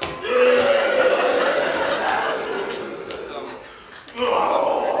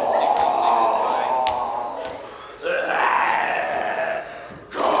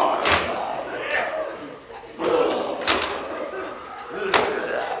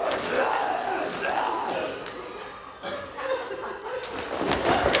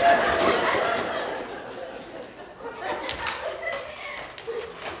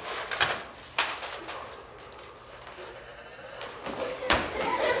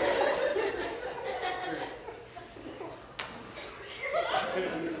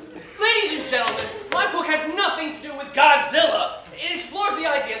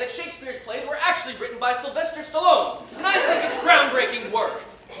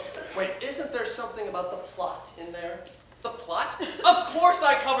 Wait, isn't there something about the plot in there? The plot? Of course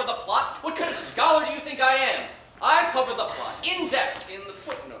I cover the plot. What kind of scholar do you think I am? I cover the plot in depth in the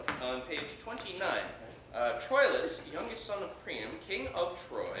footnote on page 29. Troilus, youngest son of Priam, king of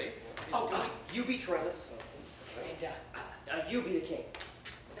Troy, is going... You be Troilus, and you be the king.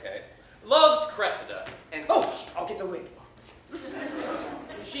 Okay. Loves Cressida, and... Oh, I'll get the wig.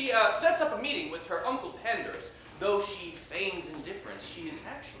 She sets up a meeting with her uncle Pandarus. Though she feigns indifference, she is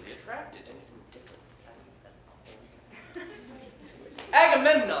actually attracted to him.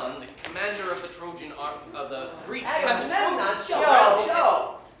 Agamemnon, the commander of the Trojan army, of the Greek... Agamemnon,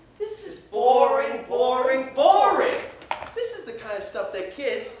 Joe! This is boring, boring, boring! This is the kind of stuff that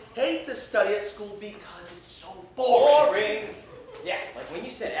kids hate to study at school because it's so boring. Yeah, like when you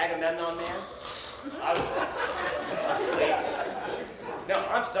said Agamemnon, man, I was asleep. No,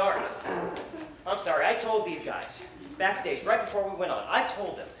 I'm sorry. I'm sorry. I told these guys, backstage, right before we went on, I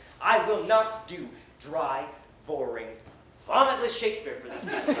told them I will not do dry, boring, vomitless Shakespeare for these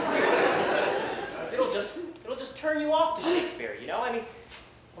people. It'll just turn you off to Shakespeare, you know? I mean,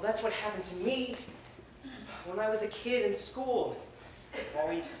 well, that's what happened to me when I was a kid in school. While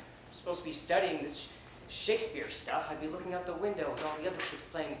we were supposed to be studying this Shakespeare stuff, I'd be looking out the window at all the other kids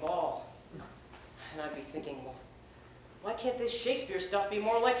playing ball. And I'd be thinking, well, why can't this Shakespeare stuff be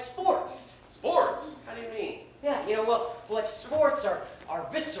more like sports? Sports? How do you mean? Yeah, you know, well, like sports are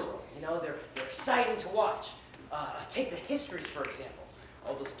visceral, you know, they're exciting to watch. Take the histories, for example.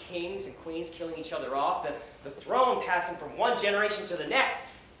 All those kings and queens killing each other off, the throne passing from one generation to the next.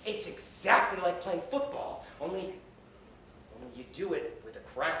 It's exactly like playing football, only you do it with a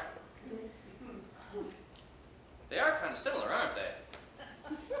crown. They are kind of similar, aren't they?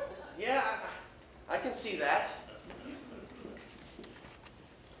 Yeah, I can see that.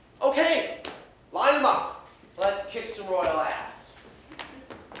 Okay, line them up. Let's kick some royal ass.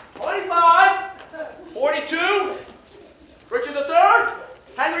 25, 42, Richard III,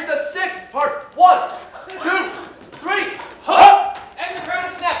 Henry VI, part 1, 2, 3, Huh! And the crown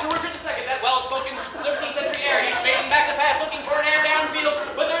is snapped to Richard II, that well-spoken 13th century heir. He's fading back to pass, looking for an air downfield,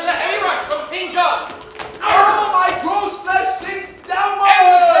 but there's a heavy rush from Penge. Oh, my gross flesh sinks downward!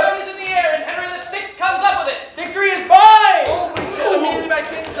 And the crown is in the air, and Henry VI comes up with it. Victory is mine! Oh, but he's immediately by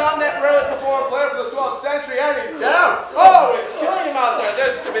King John, that relic before a player for the 12th century, and he's down. Oh, it's killing him out there.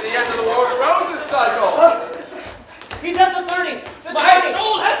 This could be the end of the War of the Roses cycle. He's at the 30. The My 20.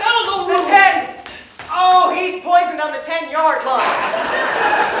 soul hath elbow The room. 10. Oh, he's poisoned on the 10-yard line.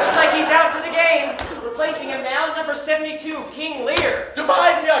 Looks like he's out for the game. Replacing him now, number 72, King Lear.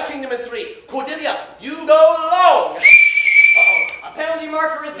 Divide your kingdom in 3. Cordelia, you go long. Uh-oh, a penalty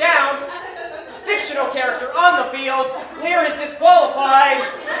marker is down. Fictional character on the field. Lear is disqualified.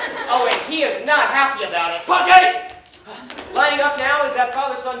 Oh, and he is not happy about it. Penge! Lining up now is that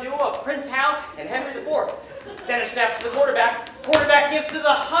father-son duo of Prince Hal and Henry IV. Center snaps to the quarterback. Quarterback gives to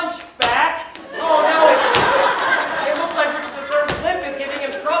the hunchback. Oh no! It looks like Richard III's limp is giving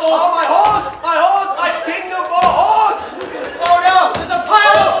him trouble. Oh, my horse, my kingdom for a horse. Oh no! There's a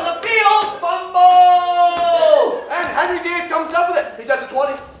pile up on the field. Fumble! And Henry VIII comes up with it. He's at the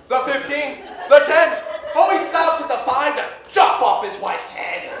 20, the 15, the 10. Oh, he stops at the 5 to chop off his wife's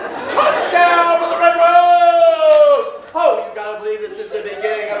head. Touchdown for the Red Rose! Oh, you gotta believe this is the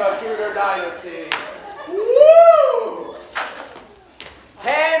beginning of a Tudor dynasty. Woo!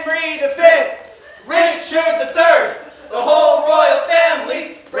 Henry V, Richard III, the whole royal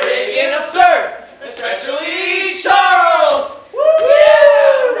family's friggin' absurd, especially Charles. Woo!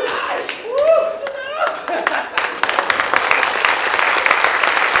 Yeah! Right. Woo!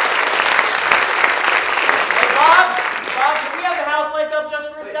 Hey, Bob, can we have the house lights up just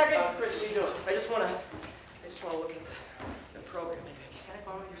for a second? Chris, what are you doing? I just want to look at the program. Can I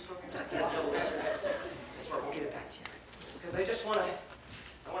borrow your program? Just get the list. That's where we'll get it back to you. Because I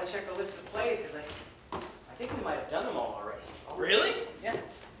want to check the list of plays because I think we might have done them all already. Really? Yeah.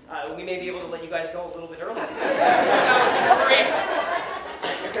 We may be able to let you guys go a little bit early today. That would be great.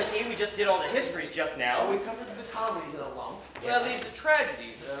 Because see, we just did all the histories just now. We covered the comedies along. Well, that leaves the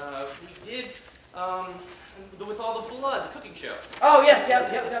tragedies. We did, with all the blood, the cooking show. Oh yes, yeah.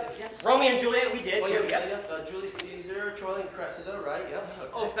 Romeo and Juliet, we did Oh, too. yeah. Julius Caesar, Troy and Cressida, right? Yeah.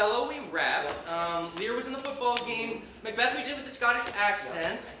 Okay. Othello, we rapped. Lear was in the football game. Macbeth, we did with the Scottish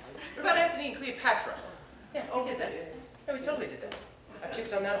accents. What about Anthony and Cleopatra? Yeah, we did that. Yeah, we totally did that. I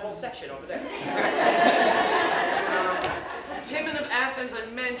picked on that whole section over there. Timon of Athens, I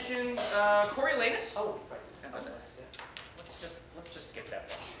mentioned. Coriolanus. Oh, right. How about that? Let's just skip that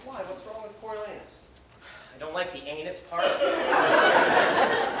one. Why? What's wrong with Coriolanus? I don't like the anus part. I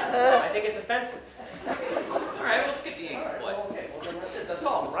think it's offensive. All right, we'll skip the English play. Okay, well then that's it. That's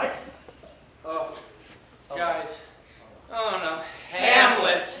all, right?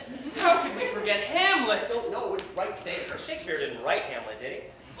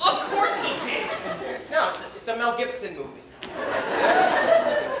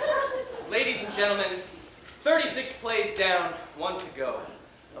 gentlemen, 36 plays down, 1 to go.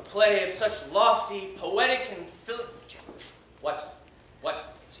 A play of such lofty, poetic, and What?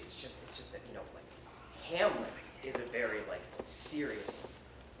 It's just that, you know, like, Hamlet is a very, like, serious,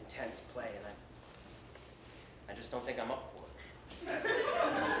 intense play, and I just don't think I'm up for it.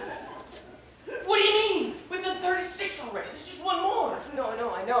 What do you mean? We've done 36 already. There's just 1 more. No,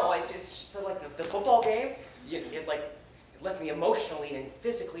 I know. It's just so, like, the football game, it left me emotionally and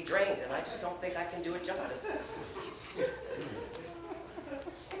physically drained, and I just don't think I can do it justice.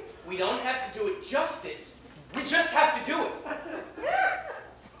 We don't have to do it justice. We just have to do it.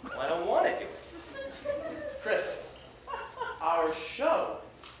 Well, I don't want to do it. Chris, our show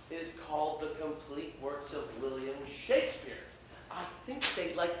is called The Complete Works of William Shakespeare. I think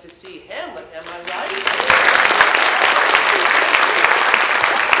they'd like to see Hamlet, am I right?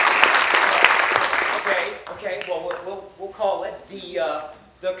 Okay, well, we'll call it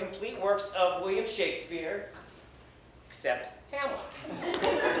the Complete Works of William Shakespeare, except Hamlet.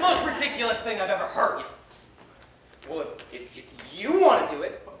 It's the most ridiculous thing I've ever heard. Well, if you want to do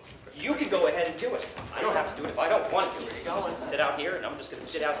it, you can go ahead and do it. I don't have to do it if I don't want to do it. I'm just going to sit out here, and I'm just going to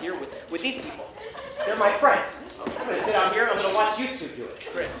sit out here with these people. They're my friends. I'm going to sit out here, and I'm going to watch you two do it.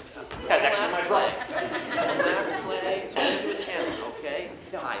 Chris, This guy's actually my brother. the last play, it's only was Hamlet, okay?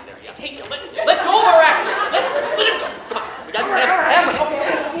 Hi there, yeah. Hey, let go of our actress. Let him go. Come on. We got to have Hamlet.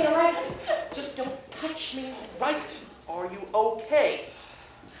 Okay, all right. Just don't touch me. Right? Are you okay?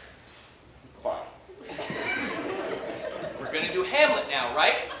 Fine. We're going to do Hamlet now,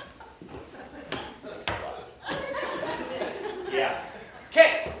 right? Yeah.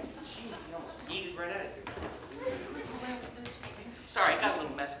 Okay. Jeez, you almost yeeted right out of here. Whose program was this? Sorry, I got a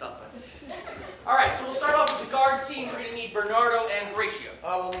little messed up. All right, so we'll start off with the guard scene. We're going to need Bernardo and Horatio.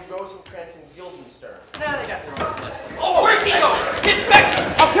 We'll need Rosencrantz and Guildenstern. Nah, they got their own play. Oh, where's he going? Get back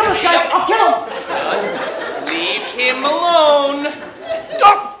here! I'll kill this guy! I'll kill him! Just leave him alone.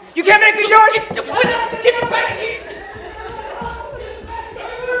 Oh, you can't make me do it! Get back here!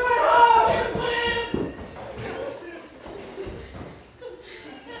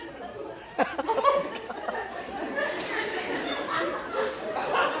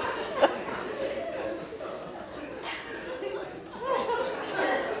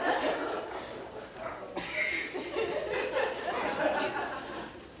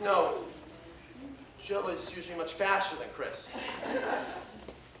 No. Joe is usually much faster than Chris.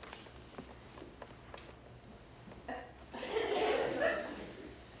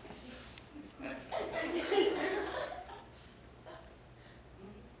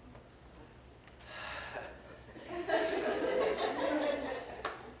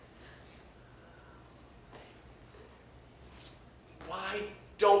 Why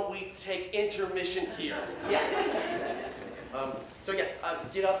don't we take intermission here? Yeah.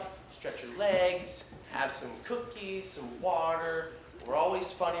 Get up, stretch your legs, have some cookies, some water. We're always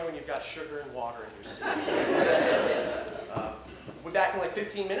funnier when you've got sugar and water in your seat. We're back in like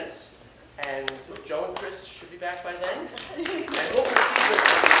 15 minutes, and Joe and Chris should be back by then. And we'll proceed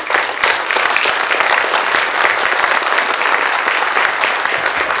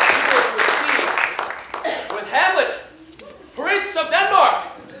with Hamlet, Prince of Denmark.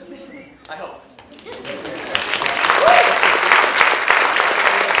 I hope.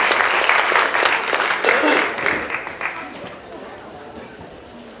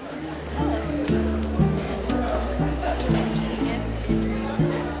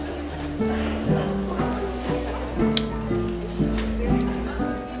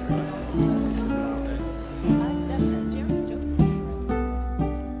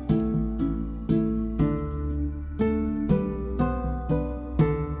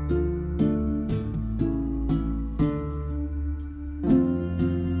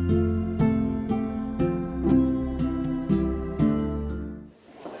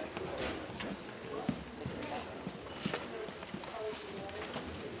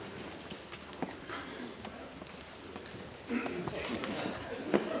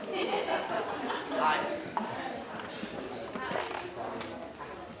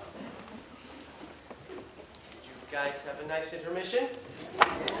 Guys have a nice intermission?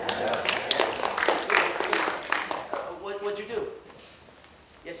 What'd you do?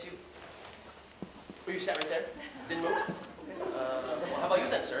 Yes, you... Oh, you sat right there? Didn't move? Well, how about you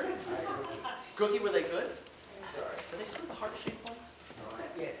then, sir? Cookie, were they good? Are they still the heart-shaped one?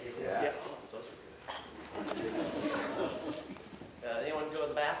 Yeah. Oh, those are good. Anyone go to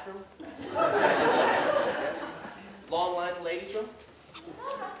the bathroom? Yes? Long line in the ladies' room?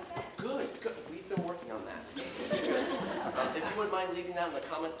 Good. We've been working on that. Good. If you wouldn't mind leaving that in the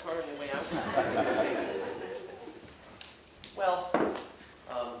comment card on your way out. Well,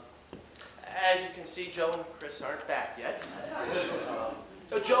 As you can see, Joe and Chris aren't back yet.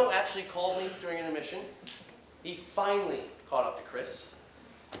 Joe actually called me during intermission. He finally caught up to Chris.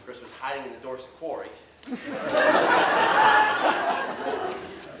 Chris was hiding in the Dorset quarry.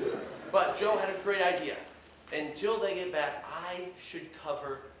 But Joe had a great idea. Until they get back, I should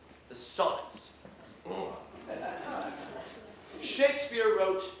cover the sonnets. Shakespeare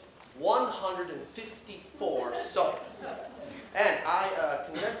wrote 154 sonnets. And I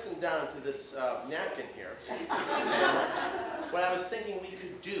condensed them down into this napkin here. And what I was thinking we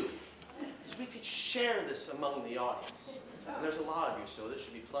could do is we could share this among the audience. And there's a lot of you, so there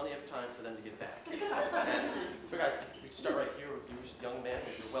should be plenty of time for them to get back. And I figured we could start right here with you, young man,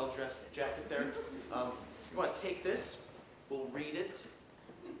 with your well-dressed jacket there. You want to take this, we'll read it,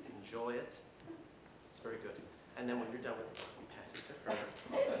 enjoy it. It's very good. And then when you're done with it, you pass it to her.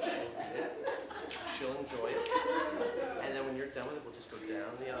 She'll read it, she'll enjoy it. And then when you're done with it, we'll just go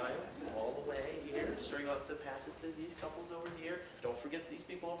down the aisle, all the way here. So you'll have to pass it to these couples over here. Don't forget these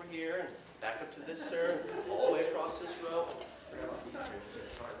people over here, and back up to this, sir, and all the way across this row. Forgot about these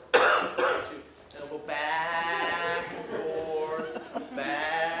two. And we'll go back and forth,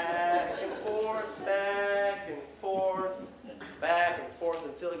 back and forth, back and forth, back and forth,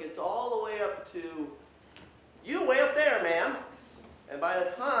 until it gets all the way up to you way up there, ma'am. And by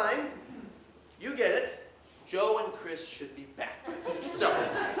the time you get it, Joe and Chris should be back. So,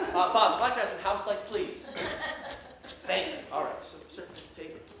 Bob, if I can have some house lights, please. Thank you. All right, so, sir, just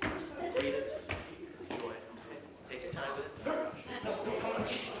take it, read it, enjoy it, okay? Take your time with it.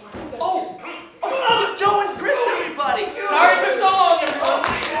 Oh, Joe and Chris, everybody. Sorry it took so long, everyone.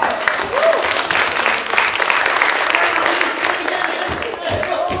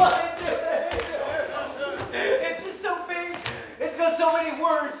 It's just so big. It's got so many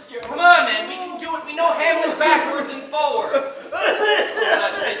words, Joe. Come on, man. We can do it. We know Hamlet backwards and forwards.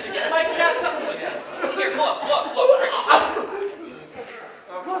 Not this again. Mike, you got something like that. Here, look.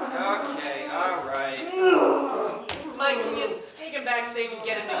 Okay, all right. Mike, can you take him backstage and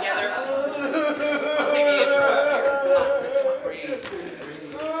get him together? I'll take the intro out here.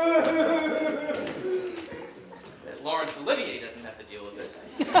 Lawrence Olivier doesn't have to deal with this.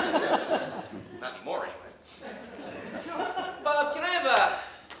 Not anymore, anyway. Bob, can I have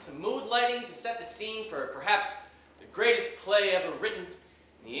some mood lighting to set the scene for perhaps the greatest play ever written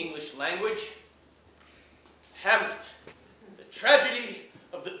in the English language? Hamlet, the tragedy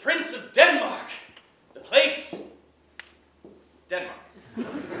of the Prince of Denmark. The place, Denmark.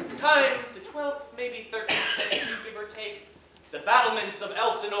 The time, the 12th, maybe 13th century, give or take. The battlements of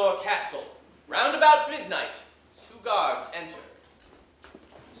Elsinore Castle. Round about midnight, 2 guards enter.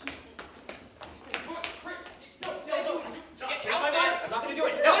 I'm not going to do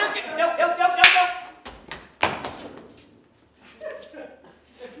it. No.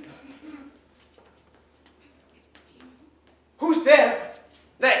 Who's there?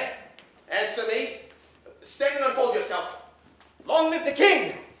 They. Answer me. Stand and unfold yourself. Long live the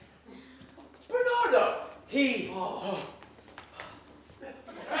king! Bernardo. He.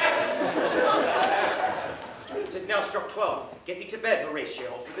 It is now struck 12. Get thee to bed,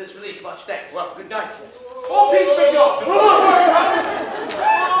 Horatio. For this relief, much thanks. Well, good night. All peace be off.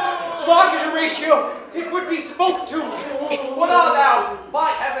 Bargain, Horatio! It would be spoke to! What art thou? By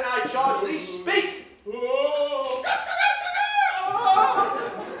heaven I charge thee, speak!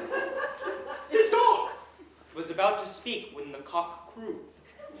 'Tis gone! Was about to speak when the cock crew.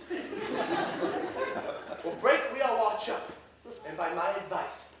 Well, break we our watch up, and by my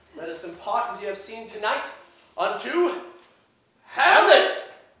advice, let us impart what you have seen tonight unto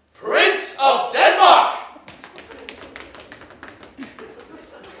Hamlet, Prince of Denmark!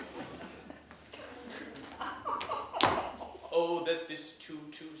 Oh, that this too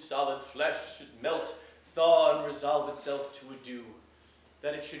solid flesh should melt, thaw, and resolve itself to a dew.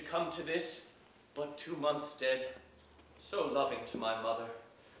 That it should come to this, but 2 months dead, so loving to my mother.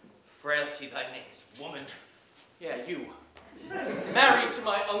 Frailty, thy name is woman. Yeah, you. Married to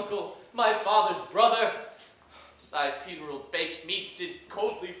my uncle, my father's brother. Thy funeral baked meats did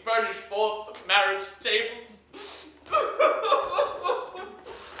coldly furnish forth the marriage tables.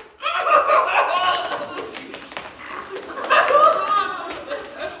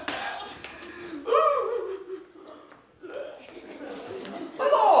 My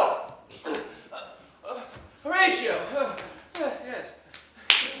lord! Horatio! Yes.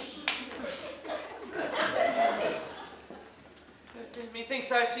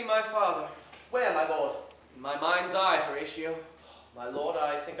 Methinks I see my father. Where, my lord? In my mind's eye, Horatio. My lord,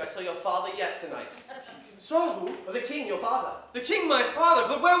 I think I saw your father tonight. Saw who? The king, your father. The king, my father,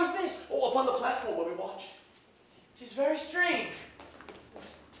 but where was this? Oh, upon the platform where we watched. 'Tis very strange.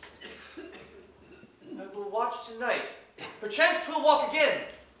 tonight. Perchance 'twill walk again.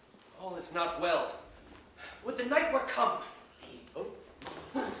 All is not well. Would the night were come. Oh.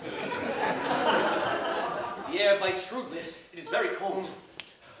 The air bites rudely. It is very cold.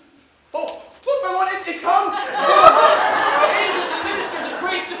 Oh, look, my lord, it comes! Angels and ministers of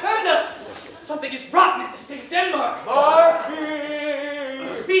grace defend us! Something is rotten in the state of Denmark. Marquis!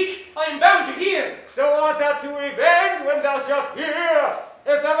 Speak, I am bound to hear. So art thou to revenge when thou shalt hear?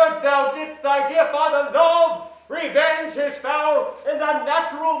 If ever thou didst thy dear father love, revenge his foul and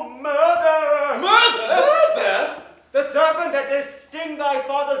unnatural murder! Murder? Murder? The serpent that did sting thy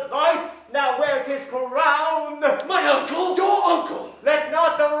father's life now wears his crown. My uncle? Your uncle! Let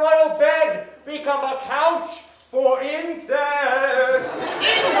not the royal bed become a couch for incest. A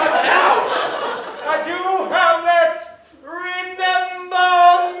couch! Adieu, Hamlet.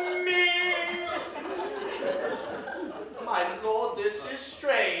 Remember me. My lord, this is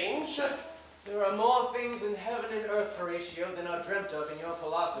strange. There are more things in heaven and earth, Horatio, than are dreamt of in your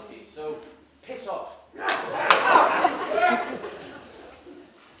philosophy, so piss off.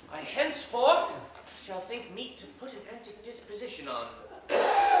 I henceforth shall think meet to put an antic disposition on.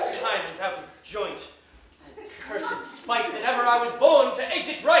 Time is out of joint. That cursed spite that ever I was born to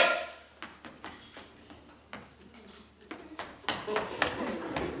exit right.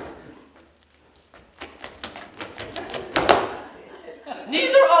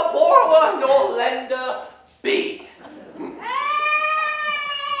 Neither a borrower nor lender be.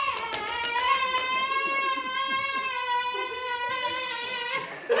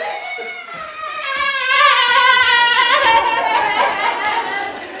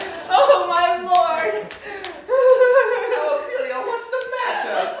 Oh, my lord! Ophelia, what's the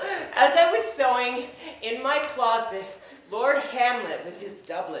matter? As I was sewing in my closet, Lord Hamlet with his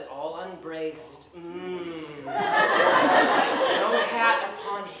doublet all unbraced. No hat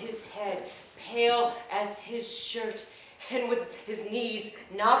upon his head, pale as his shirt, and with his knees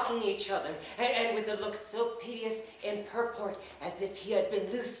knocking each other, and with a look so piteous in purport as if he had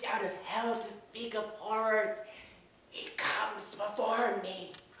been loosed out of hell to speak of horrors. He comes before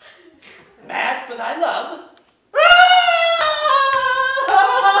me. Mad for thy love?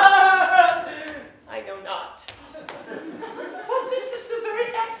 I know not. Well, this is the very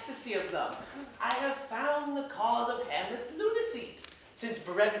ecstasy of love. I have found the cause of Hamlet's lunacy. Since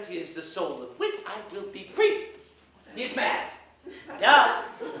brevity is the soul of wit, I will be brief. He is mad. Duh.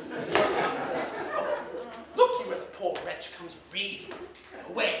 Look you where the poor wretch comes reading.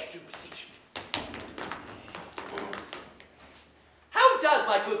 Away, I do beseech you. How does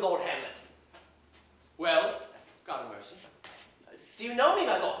my good Lord Hamlet? Well, God have mercy. Do you know me,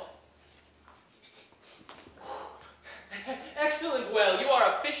 my lord? Excellent well, you are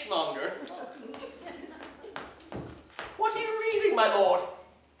a fishmonger. What are you reading, my lord?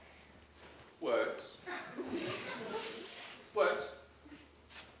 Words. Words.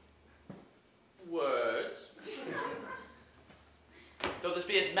 Words. Though this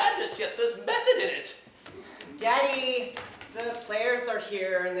be his madness, yet there's method in it. Daddy, the players are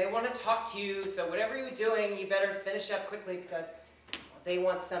here and they want to talk to you, so whatever you're doing, you better finish up quickly because they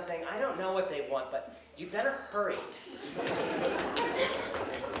want something. I don't know what they want, but you better hurry.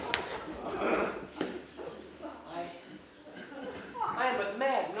 I am but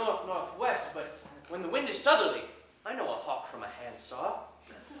mad north-northwest, but when the wind is southerly, I know a hawk from a handsaw.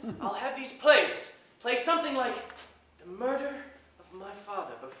 I'll have these players play something like the murder of my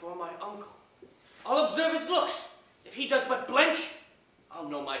father before my uncle. I'll observe his looks. If he does but blench, I'll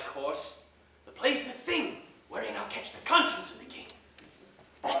know my course. The play's the thing wherein I'll catch the conscience of the king.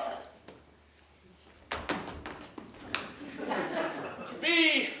 To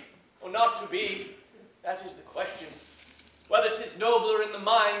be or not to be, that is the question. Whether 'tis nobler in the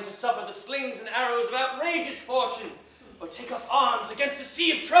mind to suffer the slings and arrows of outrageous fortune, or take up arms against a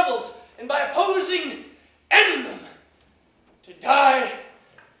sea of troubles, and by opposing, end them. To die,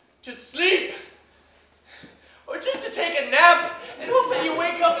 to sleep, or just to take a nap and hope that you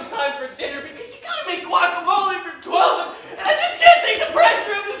wake up in time for dinner because you gotta make guacamole for 12 and I just can't take the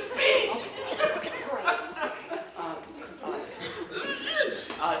pressure of the speech.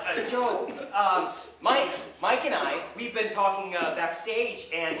 Joe, Mike and I, we've been talking backstage,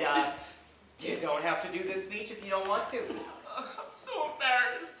 and you don't have to do this speech if you don't want to. I'm so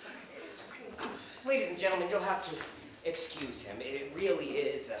embarrassed. Ladies and gentlemen, you'll have to excuse him. It really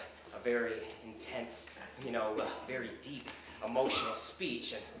is a very intense, very deep, emotional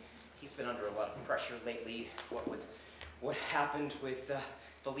speech, and he's been under a lot of pressure lately. What happened with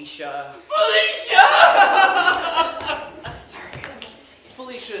Felicia?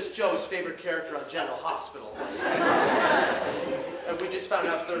 Felicia is Joe's favorite character on General Hospital. And we just found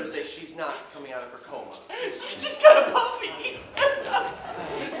out Thursday she's not coming out of her coma. She's just got a puppy.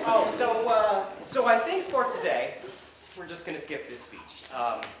 Oh, so I think for today, we're just going to skip this speech.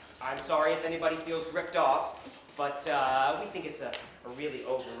 I'm sorry if anybody feels ripped off, but we think it's a really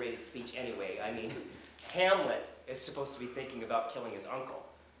overrated speech anyway. I mean, Hamlet is supposed to be thinking about killing his uncle,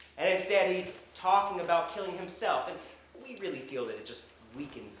 and instead he's talking about killing himself, and we really feel that it just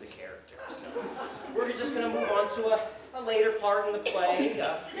weakens the character. So we're just going to move on to a later part in the play.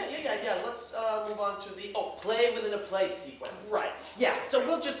 Yeah. Let's move on to the play within a play sequence. Right. Yeah. So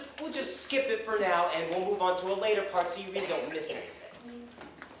we'll just skip it for now, and we'll move on to a later part so you really don't miss anything.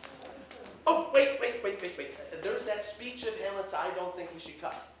 Oh, wait. There's that speech of Hamlet's I don't think we should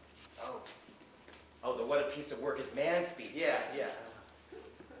cut. Oh, the what a piece of work is man speech. Yeah.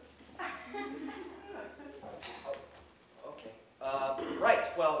 Okay. Right.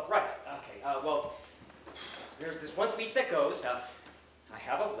 Okay. Well, there's this one speech that goes, I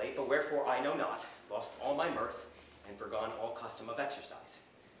have of late, but wherefore I know not, lost all my mirth, and forgone all custom of exercise.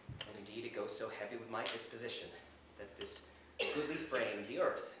 And indeed it goes so heavy with my disposition, that this goodly frame, the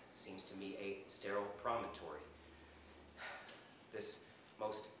earth, seems to me a sterile promontory. This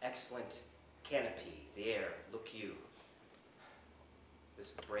most excellent canopy, the air, look you.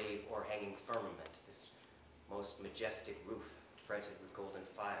 This brave o'erhanging firmament, this most majestic roof, fretted with golden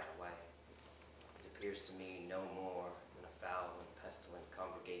fire, why, it appears to me no more than a foul and pestilent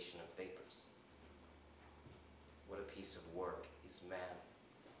congregation of vapors. What a piece of work is man.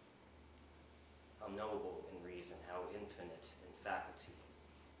 How noble in reason, how infinite in faculty,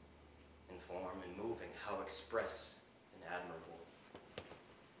 in form and moving, how express and admirable.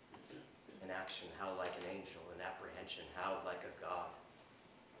 In action, how like an angel, in apprehension, how like a god.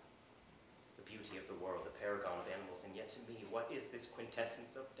 The beauty of the world, the paragon of animals, and yet to me, what is this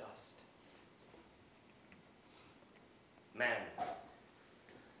quintessence of dust? Man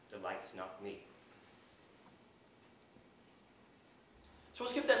delights not me. So we'll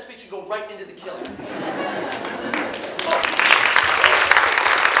skip that speech and go right into the killing.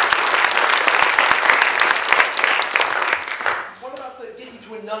 What about the getting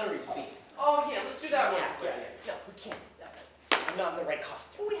to a nunnery scene? Oh, yeah, let's do that one. No, we can't. I'm not in the right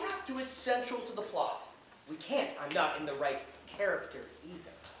costume. We have to. It's central to the plot. We can't. I'm not in the right character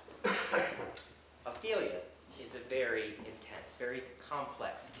either. Ophelia is a very intense, very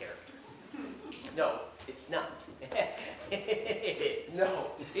complex character. No, it's not. It is.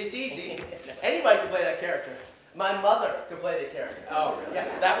 No, it's easy. Anybody can play that character. My mother could play the character. Oh, really?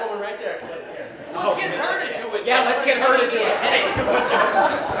 Yeah, that woman right there can play the character. Let's get her to do it. Yeah, let's get her to do it. Hey, come on,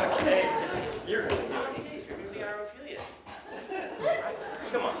 Joe. Okay. You're going to do On it. stage, you're going to be our Ophelia.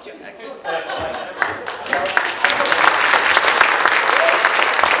 Come on, Joe. Excellent.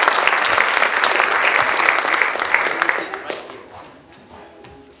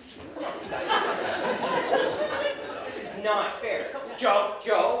 This is not fair.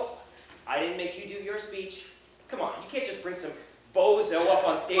 Joe, I didn't make you do your speech. Come on, you can't just bring some bozo up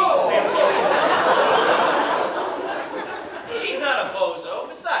on stage. She's not a bozo.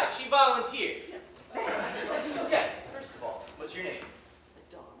 Besides, she volunteered. Yeah, first of all, what's your name?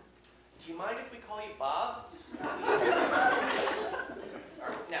 Don. Do you mind if we call you Bob? All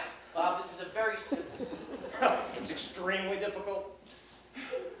right, now, Bob, this is a very simple scene. It's extremely difficult.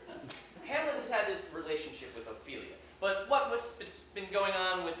 Hamlet has had this relationship with Ophelia, but what's been going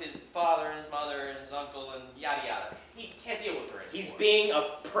on with his father and his mother and his uncle and yada yada, he can't deal with her anymore. He's being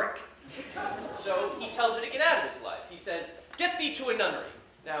a prick. So he tells her to get out of his life. He says, "Get thee to a nunnery."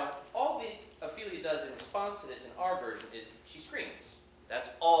 Now, all the Ophelia does in response to this in our version is she screams.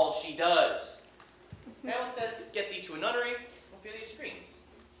 That's all she does. Hamlet says, "Get thee to a nunnery." Ophelia screams.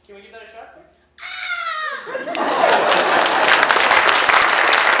 Can we give that a shot?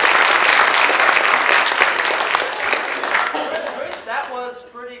 Chris, that was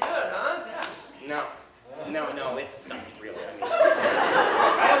pretty good, huh? Yeah. No, it sucked, really. I mean,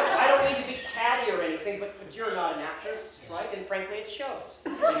 I don't mean to be catty or anything, but you're not an actress, right? And frankly, it shows.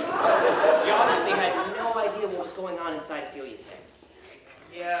 You obviously had no idea what was going on inside Ophelia's head.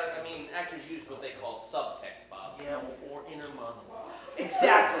 Yeah, I mean, actors use what they call subtext, Bob. Yeah, or inner monologue.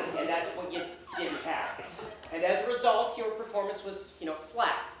 Exactly, and that's what you didn't have. And as a result, your performance was,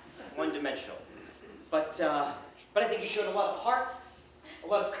 flat, one-dimensional. But I think you showed a lot of heart, a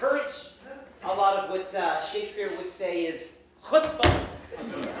lot of courage, a lot of what Shakespeare would say is chutzpah.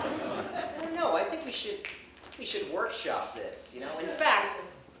 I don't know. I think we should workshop this. In fact,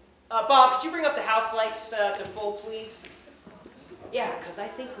 Bob, could you bring up the house lights to full, please? Yeah, because I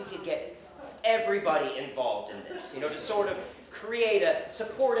think we could get everybody involved in this. To sort of create a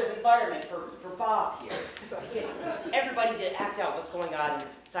supportive environment for Bob here. Get everybody to act out what's going on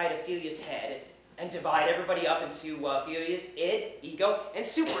inside Ophelia's head and divide everybody up into Ophelia's id, ego, and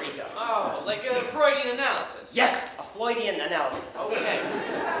superego. Oh, like a Freudian analysis. Yes, a Freudian analysis. Okay.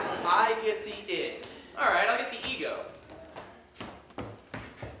 I get the id. All right, I'll get the ego. All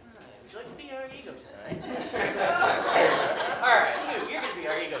right, would you like to be our ego tonight? All right, you're going to be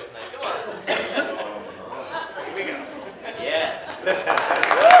our ego tonight. Come on. Here we go. Yeah.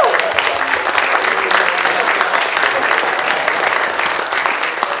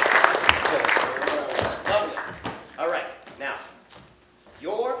 Lovely. All right, now,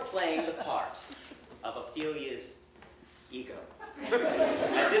 you're playing the part of Ophelia's ego.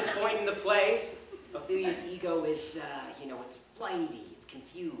 At this point in the play, Ophelia's ego is, it's flighty, it's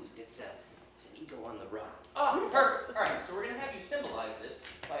confused, it's an ego on the run. Oh, perfect. All right, so we're going to have you symbolize this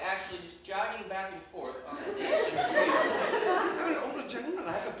by actually just jogging back and forth on the stage. I'm an older gentleman.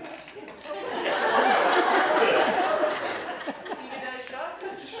 I have a bad Can you get that a shot?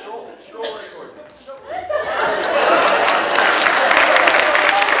 Just stroll right towards me.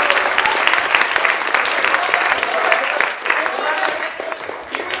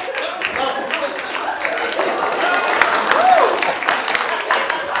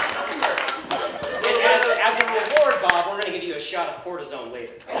 As a reward, Bob, we're going to give you a shot of cortisone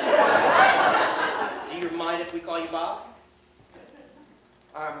later. Do you mind if we call you Bob?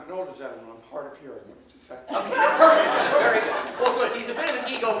 I'm an older gentleman. I'm hard of hearing. What you say? Okay, perfect. Very good. Well, good. He's a bit of an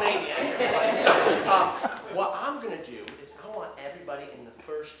egomaniac. So, what I'm going to do is I want everybody in the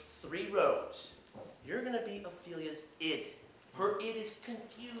first 3 rows. You're going to be Ophelia's id. Her id is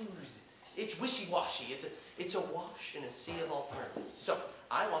confused. It's wishy-washy. It's a wash in a sea of alternatives. So,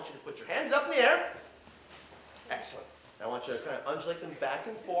 I want you to put your hands up in the air. Excellent. I want you to kind of undulate them back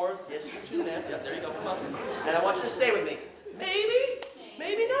and forth. Yes, you too, ma'am. Yeah, there you go. Come on. And I want you to say with me, maybe,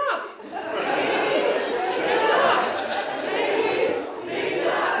 maybe not. Maybe not. Maybe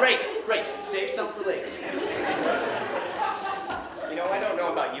not. Great. Save some for later. I don't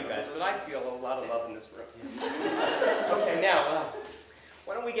know about you guys, but I feel a lot of love in this room. Okay, now,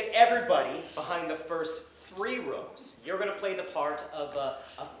 why don't we get everybody behind the first 3 rows? You're going to play the part of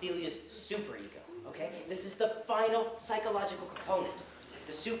Ophelia's superego, okay? This is the final psychological component.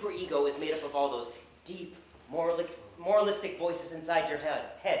 The superego is made up of all those deep, moralistic voices inside your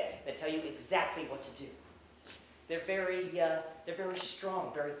head that tell you exactly what to do. They're very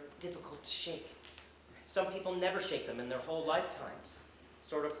strong, very difficult to shake. Some people never shake them in their whole lifetimes,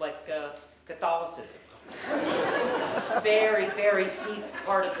 sort of like Catholicism. It's a very, very deep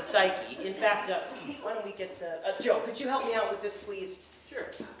part of the psyche. In fact, why don't we get Joe? Could you help me out with this, please?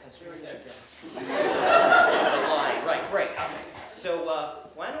 Sure. Because we're going to line. Right, great. So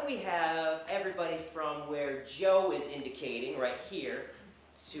why don't we have everybody from where Joe is indicating, right here,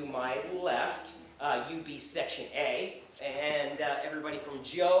 to my left, you be section A, and everybody from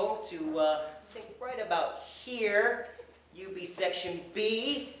Joe to, I think right about here, you be section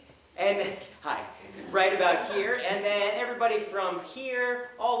B, and, hi, right about here, and then everybody from here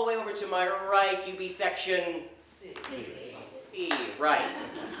all the way over to my right, you be section C, right.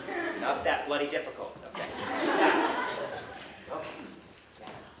 It's not that bloody difficult, okay.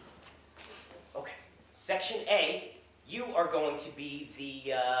 Okay, section A, you are going to be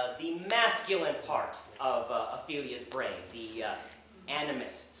the masculine part of Ophelia's brain, the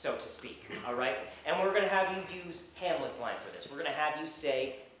animus, so to speak, all right? And we're going to have you use Hamlet's line for this. We're going to have you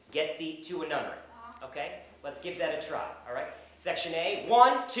say, get thee to a nunnery, okay? Let's give that a try, all right? Section A,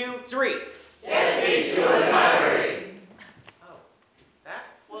 1, 2, 3. Get thee to a nunnery. Oh, that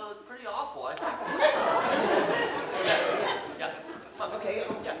was pretty awful, I think. Yeah. Okay,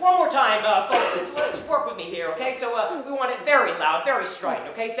 one more time, folks. Let's work with me here, okay? So we want it very loud, very strident,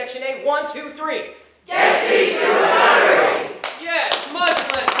 okay? Section A, 1, 2, 3. Get thee to a nunnery. Yes, much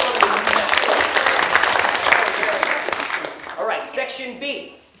less fun. All right, section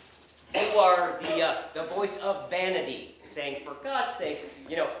B. You are the voice of vanity, saying, for God's sakes,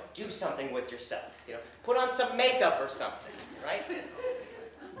 do something with yourself. Put on some makeup or something, right?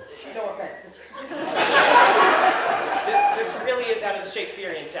 No offense. This really is out of the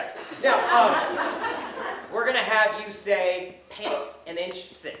Shakespearean text. Now, we're going to have you say, paint an inch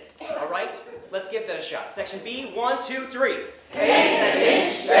thick, all right? Let's give that a shot. Section B, 1, 2, 3. Paint an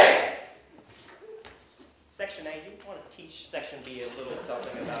inch thick. Section A, you want to teach Section B a little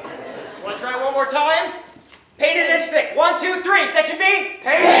something about it. You want to try one more time? Paint an inch thick. 1, 2, 3. Section B. Paint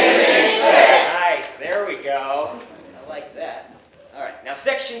an inch thick. Nice. There we go. I like that. All right. Now,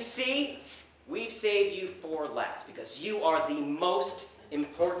 Section C, we've saved you for last because you are the most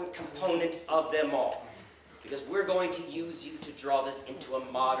important component of them all. because we're going to use you to draw this into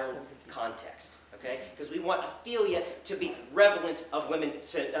a modern context, okay? Because we want Ophelia to be relevant of women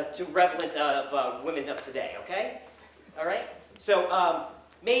women of today, okay? All right. So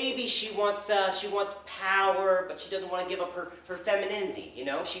maybe she wants power, but she doesn't want to give up her femininity. You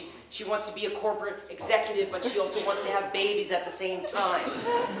know, she wants to be a corporate executive, but she also wants to have babies at the same time.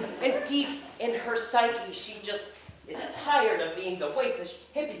 And deep in her psyche, she just is tired of being the waifish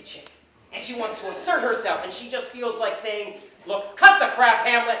hippie chick. And she wants to assert herself, and she just feels like saying, look, cut the crap,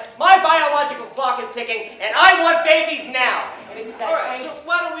 Hamlet. My biological clock is ticking, and I want babies now. And it's that All right, so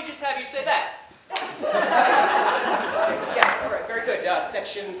why don't we just have you say that? Yeah, all right, very good.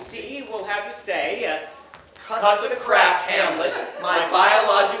 Section C, we'll have you say, Cut the crap, Hamlet. My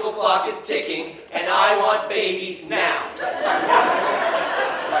biological clock is ticking, and I want babies now.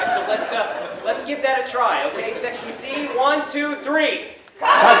 all right, so let's give that a try, okay? Section C, 1, 2, 3.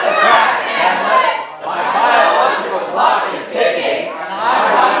 Cut the crap, Hamlet! My biological clock is ticking, and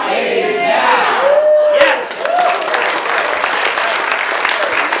I want babies now! Yes!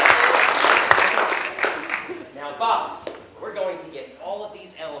 Now, Bob, we're going to get all of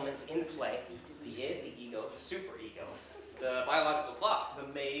these elements in play. The id, the ego, the superego. The biological clock. The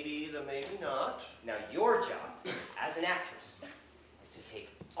maybe not. Now, your job as an actress is to take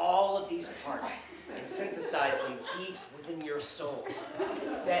all of these parts and synthesize them deep within your soul.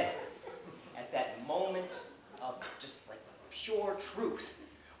 Then, at that moment of just like pure truth,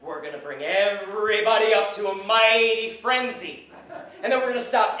 we're gonna bring everybody up to a mighty frenzy. And then we're gonna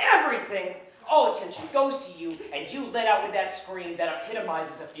stop everything. All attention goes to you, and you let out with that scream that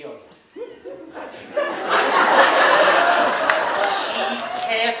epitomizes Ophelia. She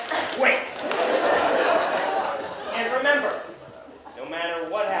can't wait. And remember, no matter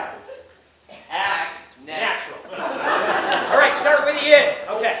what happens, act natural. All right, start with the id.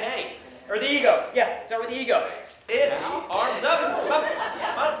 Okay. Or the ego. Yeah, start with the ego. Id. Arms up.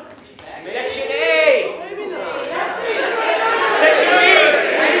 Section A. Maybe not. Section B.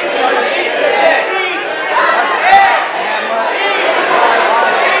 Section C.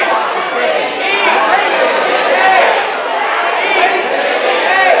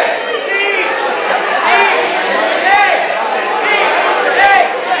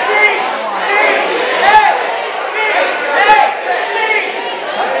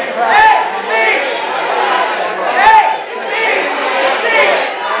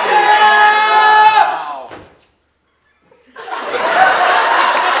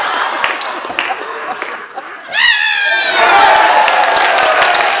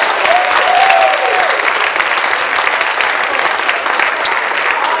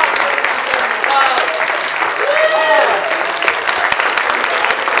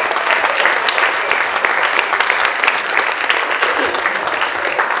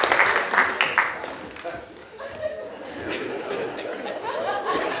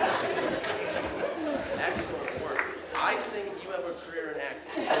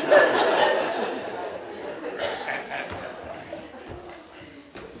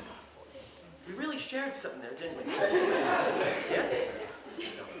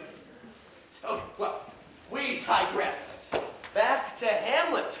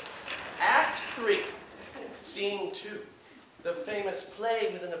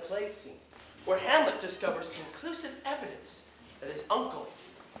 Where Hamlet discovers conclusive evidence that his uncle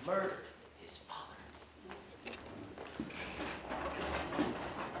murdered his father.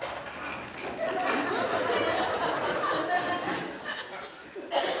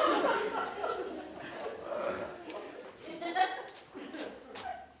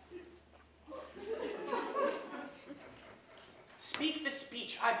 Speak the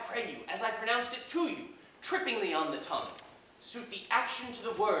speech, I pray you, as I pronounced it to you, trippingly on the tongue. Suit the action to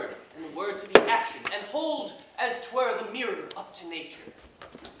the word, and the word to the action, and hold as 'twere the mirror up to nature.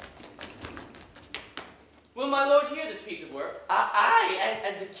 Will my lord hear this piece of work? Aye,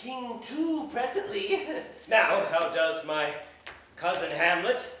 and the king too, presently. Now, how does my cousin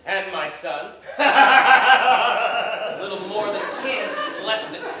Hamlet and my son? A little more than kin, less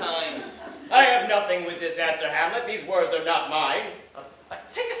than kind. I have nothing with this answer, Hamlet. These words are not mine.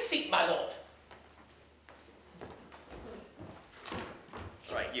 Take a seat, my lord.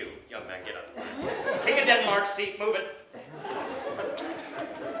 All right, you, young man, get up. King of Denmark's seat, move it.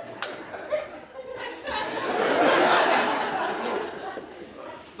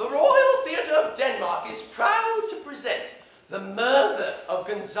 The Royal Theatre of Denmark is proud to present The Murder of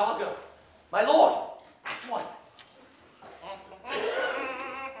Gonzago. My lord, Act 1.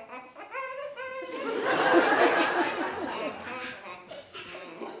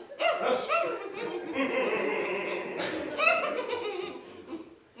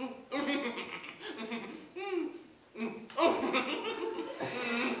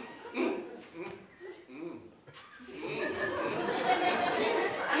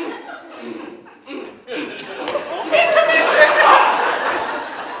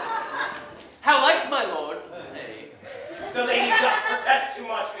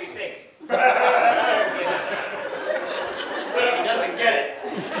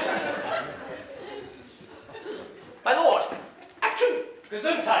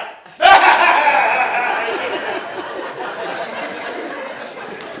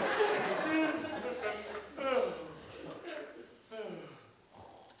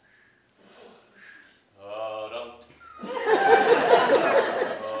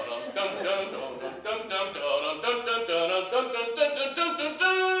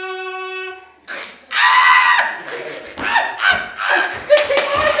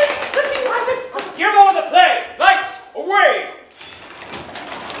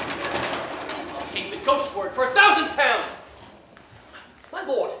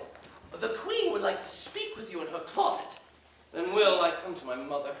 come to my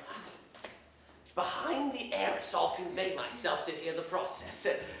mother. Behind the arras, I'll convey myself to hear the process.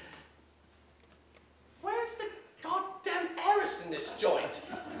 Where's the goddamn arras in this joint?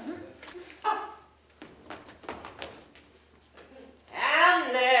 Ah.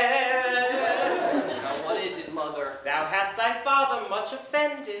 Hamlet! Now what is it, mother? Thou hast thy father much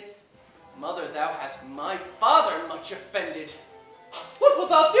offended. Mother, thou hast my father much offended. What wilt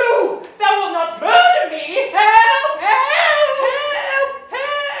thou do? Thou wilt not murder me! Help! Help! Help!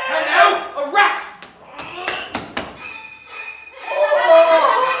 Help! And now, a rat!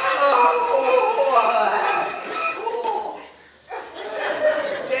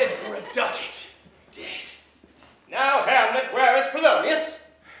 Dead for a ducat. Dead. Now, Hamlet, where is Polonius?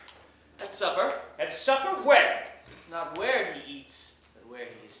 At supper. At supper where? Not where he eats, but where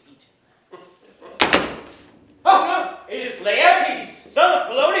he is eaten. Oh, it is Laertes, son of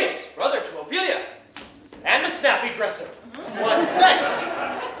Polonius, Brother to Ophelia. and the snappy dresser. What next?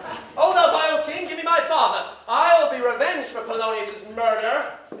 Oh, thou vile king, give me my father. I'll be revenged for Polonius'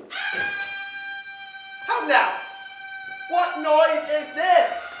 murder. How now? What noise is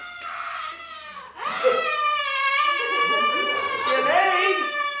this? Dear maid!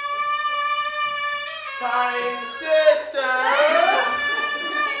 Kind sister!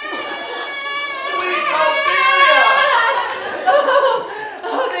 Sweet Ophelia!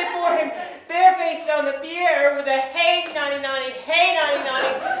 Oh, they bore him barefaced down the bier with a hey naughty naughty, hey naughty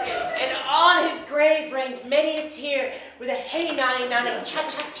naughty, and on his grave rained many a tear with a hey naughty naughty, cha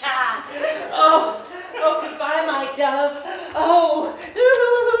cha cha. Oh, oh, goodbye, my dove. Oh,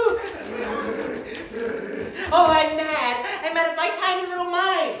 oh, I'm mad. I'm out of my tiny little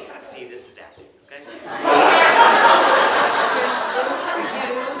mind. See, this is acting, okay?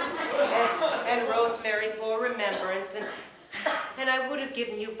 And rosemary for remembrance, and I would have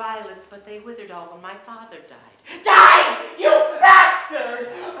given you violets, but they withered all when my father died. Die, you bastard!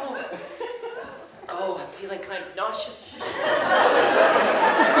 Oh, I'm feeling kind of nauseous.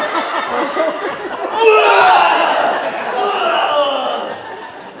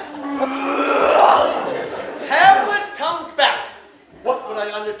 Hamlet comes back. What would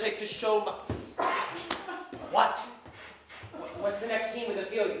I undertake to show my... What? What's the next scene with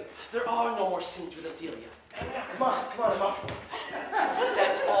Ophelia? There are no more scenes with Ophelia. Come on, I'm off.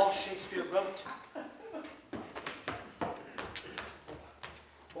 That's all Shakespeare wrote.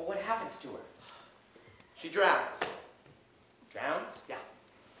 Well, what happens to her? She drowns. Drowns? Yeah.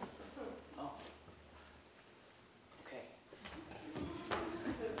 Oh. Okay.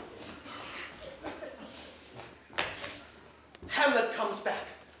 Hamlet comes back.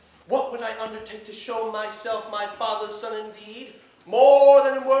 What would I undertake to show myself my father's son indeed? More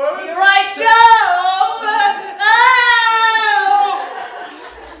than in words? Here I go!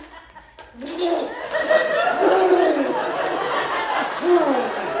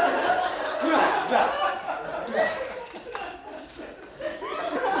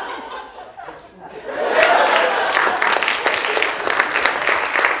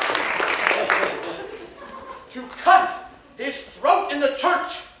 To cut his throat in the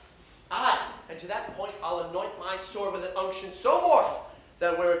church! Aye, and to that point I'll anoint my sword with an unction so mortal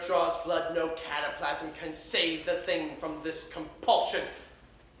that where it draws blood no cataplasm can save the thing from this compulsion.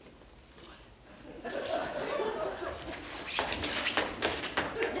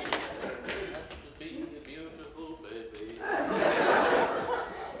 Be a beautiful baby.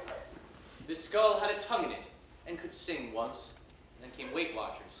 This skull had a tongue in it, and could sing once. Then came Weight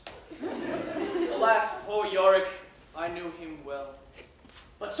Watchers. Alas, poor Yorick, I knew him well.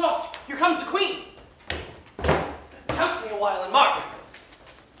 But soft, here comes the queen. Couch me a while and mark.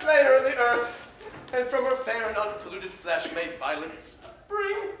 Lay her in the earth, and from her fair and unpolluted flesh may violets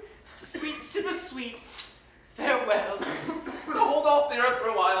spring. Sweets to the sweet. Farewell. Hold off the earth for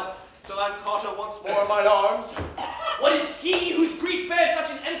a while, till I've caught her once more in mine arms. What is he whose grief bears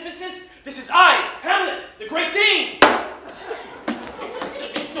such an emphasis? This is I, Hamlet, the great Dane.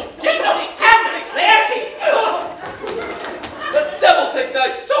 Hamlet! Laertes! The devil take thy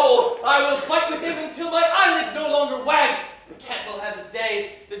soul! I will fight with him until my eyelids no longer wag. The cat will have his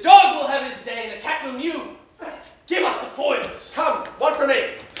day, the dog will have his day, and the cat will mew. Give us the foils. Come, one for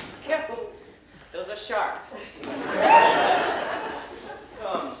me. Careful. Those are sharp.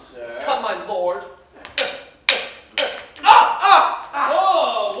 Come, sir. Come, my lord.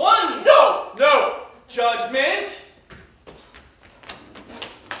 Oh, one. No, no. Judgment.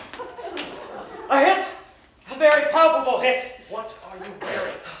 A hit! A very palpable hit. What are you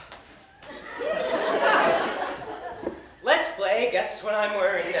wearing? Let's play Guess What I'm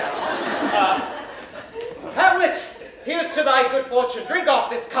Wearing Now. Hamlet, here's to thy good fortune. Drink off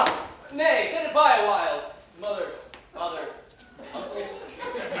this cup. Nay, set it by a while. Mother, father, uncle,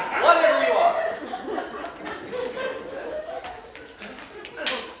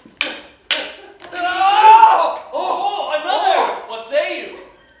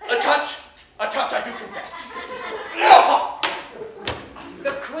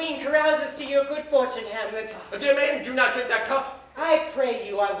 The queen carouses to your good fortune, Hamlet. Dear maiden, do not drink that cup. I pray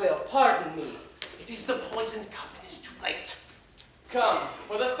you I will. Pardon me. It is the poisoned cup. It is too late. Come,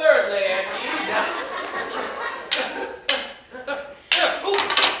 for the third Laertes.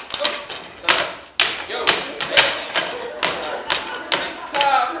 Go.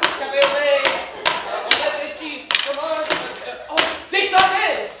 Come on. Oh, they saw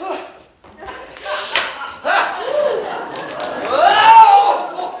this!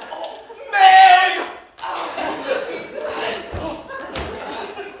 Meg!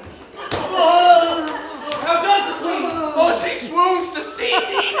 How does the queen? Oh, she swoons to see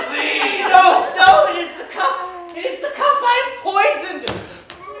thee, please. No, it is the cup. It is the cup. I am poisoned.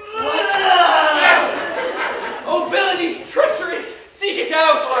 Oh, villainy, treachery! Seek it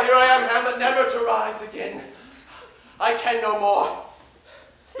out! Oh, here I am, Hamlet, never to rise again. I can no more.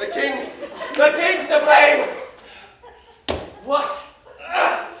 The king's to blame. What?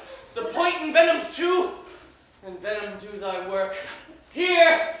 The point envenomed too? Envenom do thy work.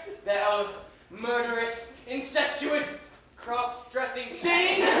 Here, thou murderous, incestuous, cross-dressing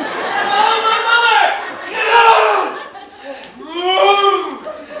thing! Oh, my mother!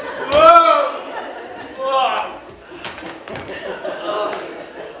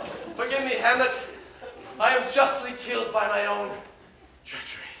 Forgive me, Hamlet. I am justly killed by my own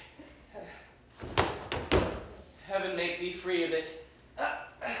treachery. Heaven make thee free of it.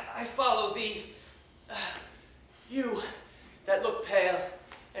 I follow thee. You that look pale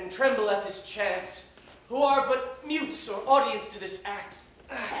and tremble at this chance, who are but mutes or audience to this act.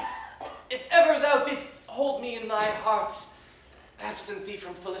 If ever thou didst hold me in thy hearts, absent thee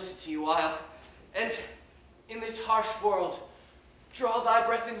from felicity while, and in this harsh world, draw thy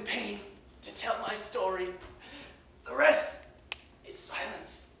breath in pain to tell my story. The rest is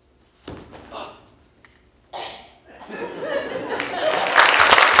silence.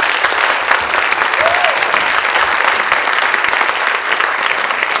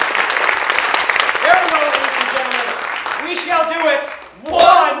 Very well, ladies and gentlemen. We shall do it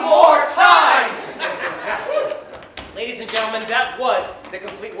one more time. Ladies and gentlemen, that was the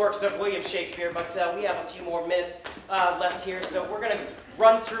complete works of William Shakespeare, but we have a few more minutes left here, so we're going to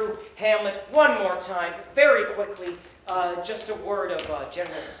run through Hamlet one more time, very quickly. Just a word of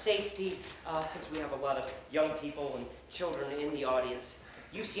general safety, since we have a lot of young people and children in the audience.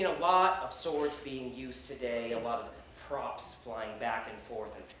 You've seen a lot of swords being used today, a lot of props flying back and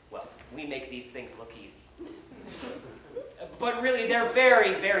forth, and, well, we make these things look easy. But really, they're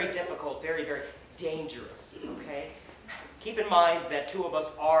very, very difficult, very, very dangerous, okay? Keep in mind that two of us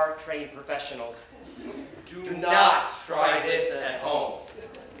are trained professionals. Do not try this at home.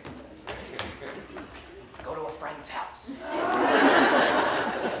 Go to a friend's house.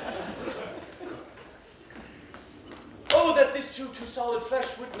 Oh, that this too solid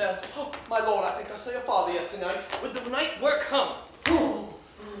flesh would melt. Oh, my lord, I think I saw your father yesterday night. Would the night were come.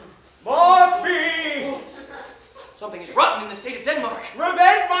 Mark me! Something is rotten in the state of Denmark.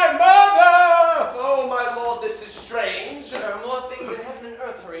 Revenge my mother! Oh, my lord, this is strange. There are more things in heaven and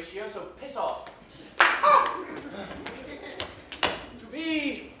earth, Horatio, so piss off. To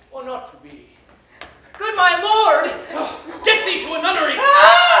be or not to be? Good my lord! Get thee to a nunnery!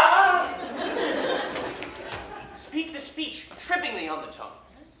 Speak the speech, trippingly on the tongue.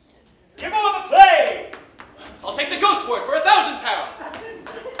 Give over the play! I'll take the ghost word for £1,000.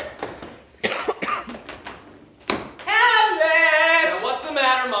 Hamlet! Now, what's the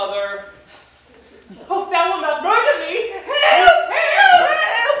matter, mother? Oh, thou wilt not murder me! Help! Help!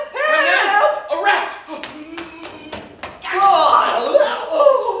 Help! Help! A rat!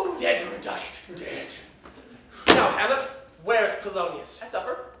 Dead for a diet. Dead. Now, Hamlet, where's Polonius? That's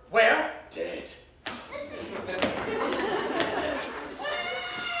upper. Where? Dead.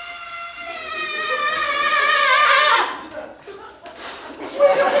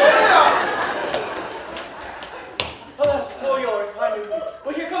 Alas, poor Yorick, I knew you.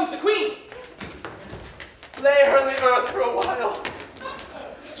 But here comes the queen. Lay her in the earth for a while.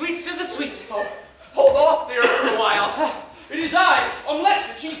 Sweets to the sweet. Oh, hold off the earth for a while. It is I, Omelette,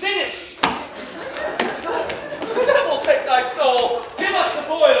 the cheese Danish. That will take thy soul. Give us the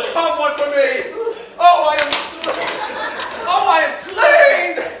foils. Come one for me. Oh, I am slain. Oh, I am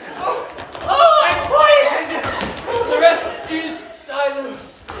slain. Oh, I'm poisoned! The rest is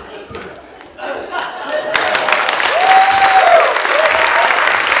silence.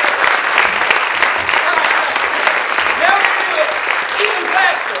 Now we do it even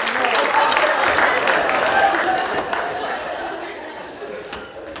faster.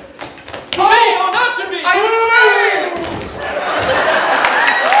 To be or not to be? I am slain.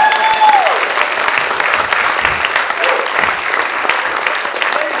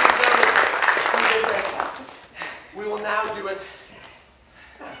 will now do it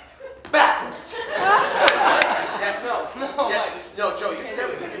backwards. Yes. No, Yes. No, Joe, you said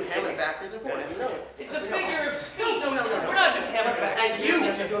we could do Hamlet backwards and forward. You know it. It's a figure of speech. No. We're not doing Hamlet backwards. And you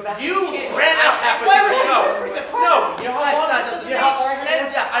ran out halfway through the show. No, that's not, doesn't make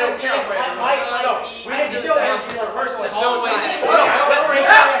sense. I don't care. No, we can do that. Rehearse it. No way that it's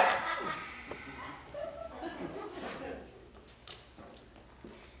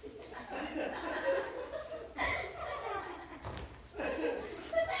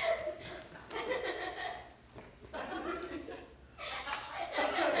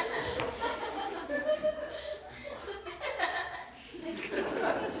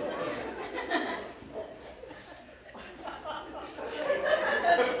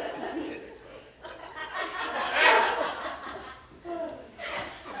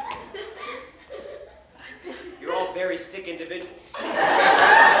very sick individuals.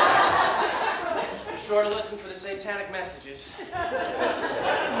 Be sure to listen for the satanic messages.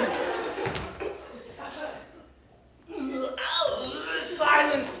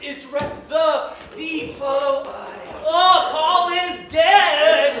 Silence is rest, the follow I. Oh, Paul is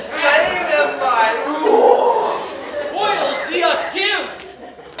dead! Slain am I. Foils thee us give!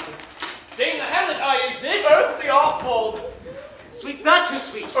 Dame the Hamlet eye is this? Earth the off-mold. Sweet's not too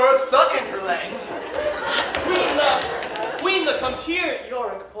sweet. Earth the interlay. Queen the comes here,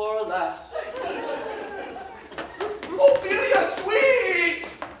 Yorick, poor lass. Ophelia, sweet!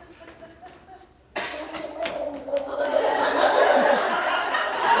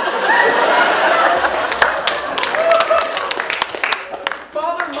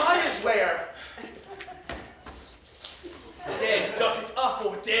 Father Maya's where? Dead, duck it up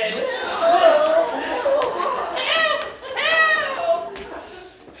or dead.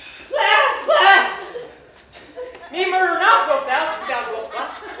 Me murder not broke down. Down broke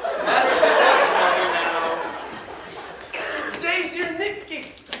what? Says your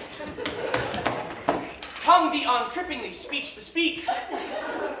Nicky. Tongue thee on trippingly, speech to speak.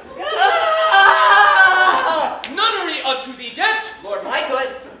 Nunnery unto thee get. Lord, my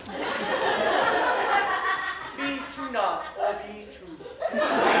good. Be true not, or be true.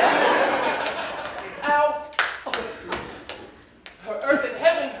 Ow. Her earth and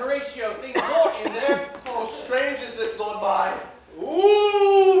heaven, Horatio, things more in there. Oh, strange is this, Lord my.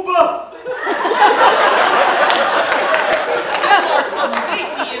 Oob! Landmark of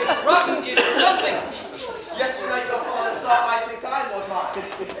stately in rotten is something. Yesterday your father saw, I think I, Lord my.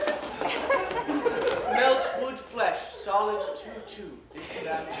 Melt wood flesh, solid 2-2. This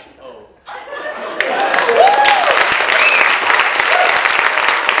that oh.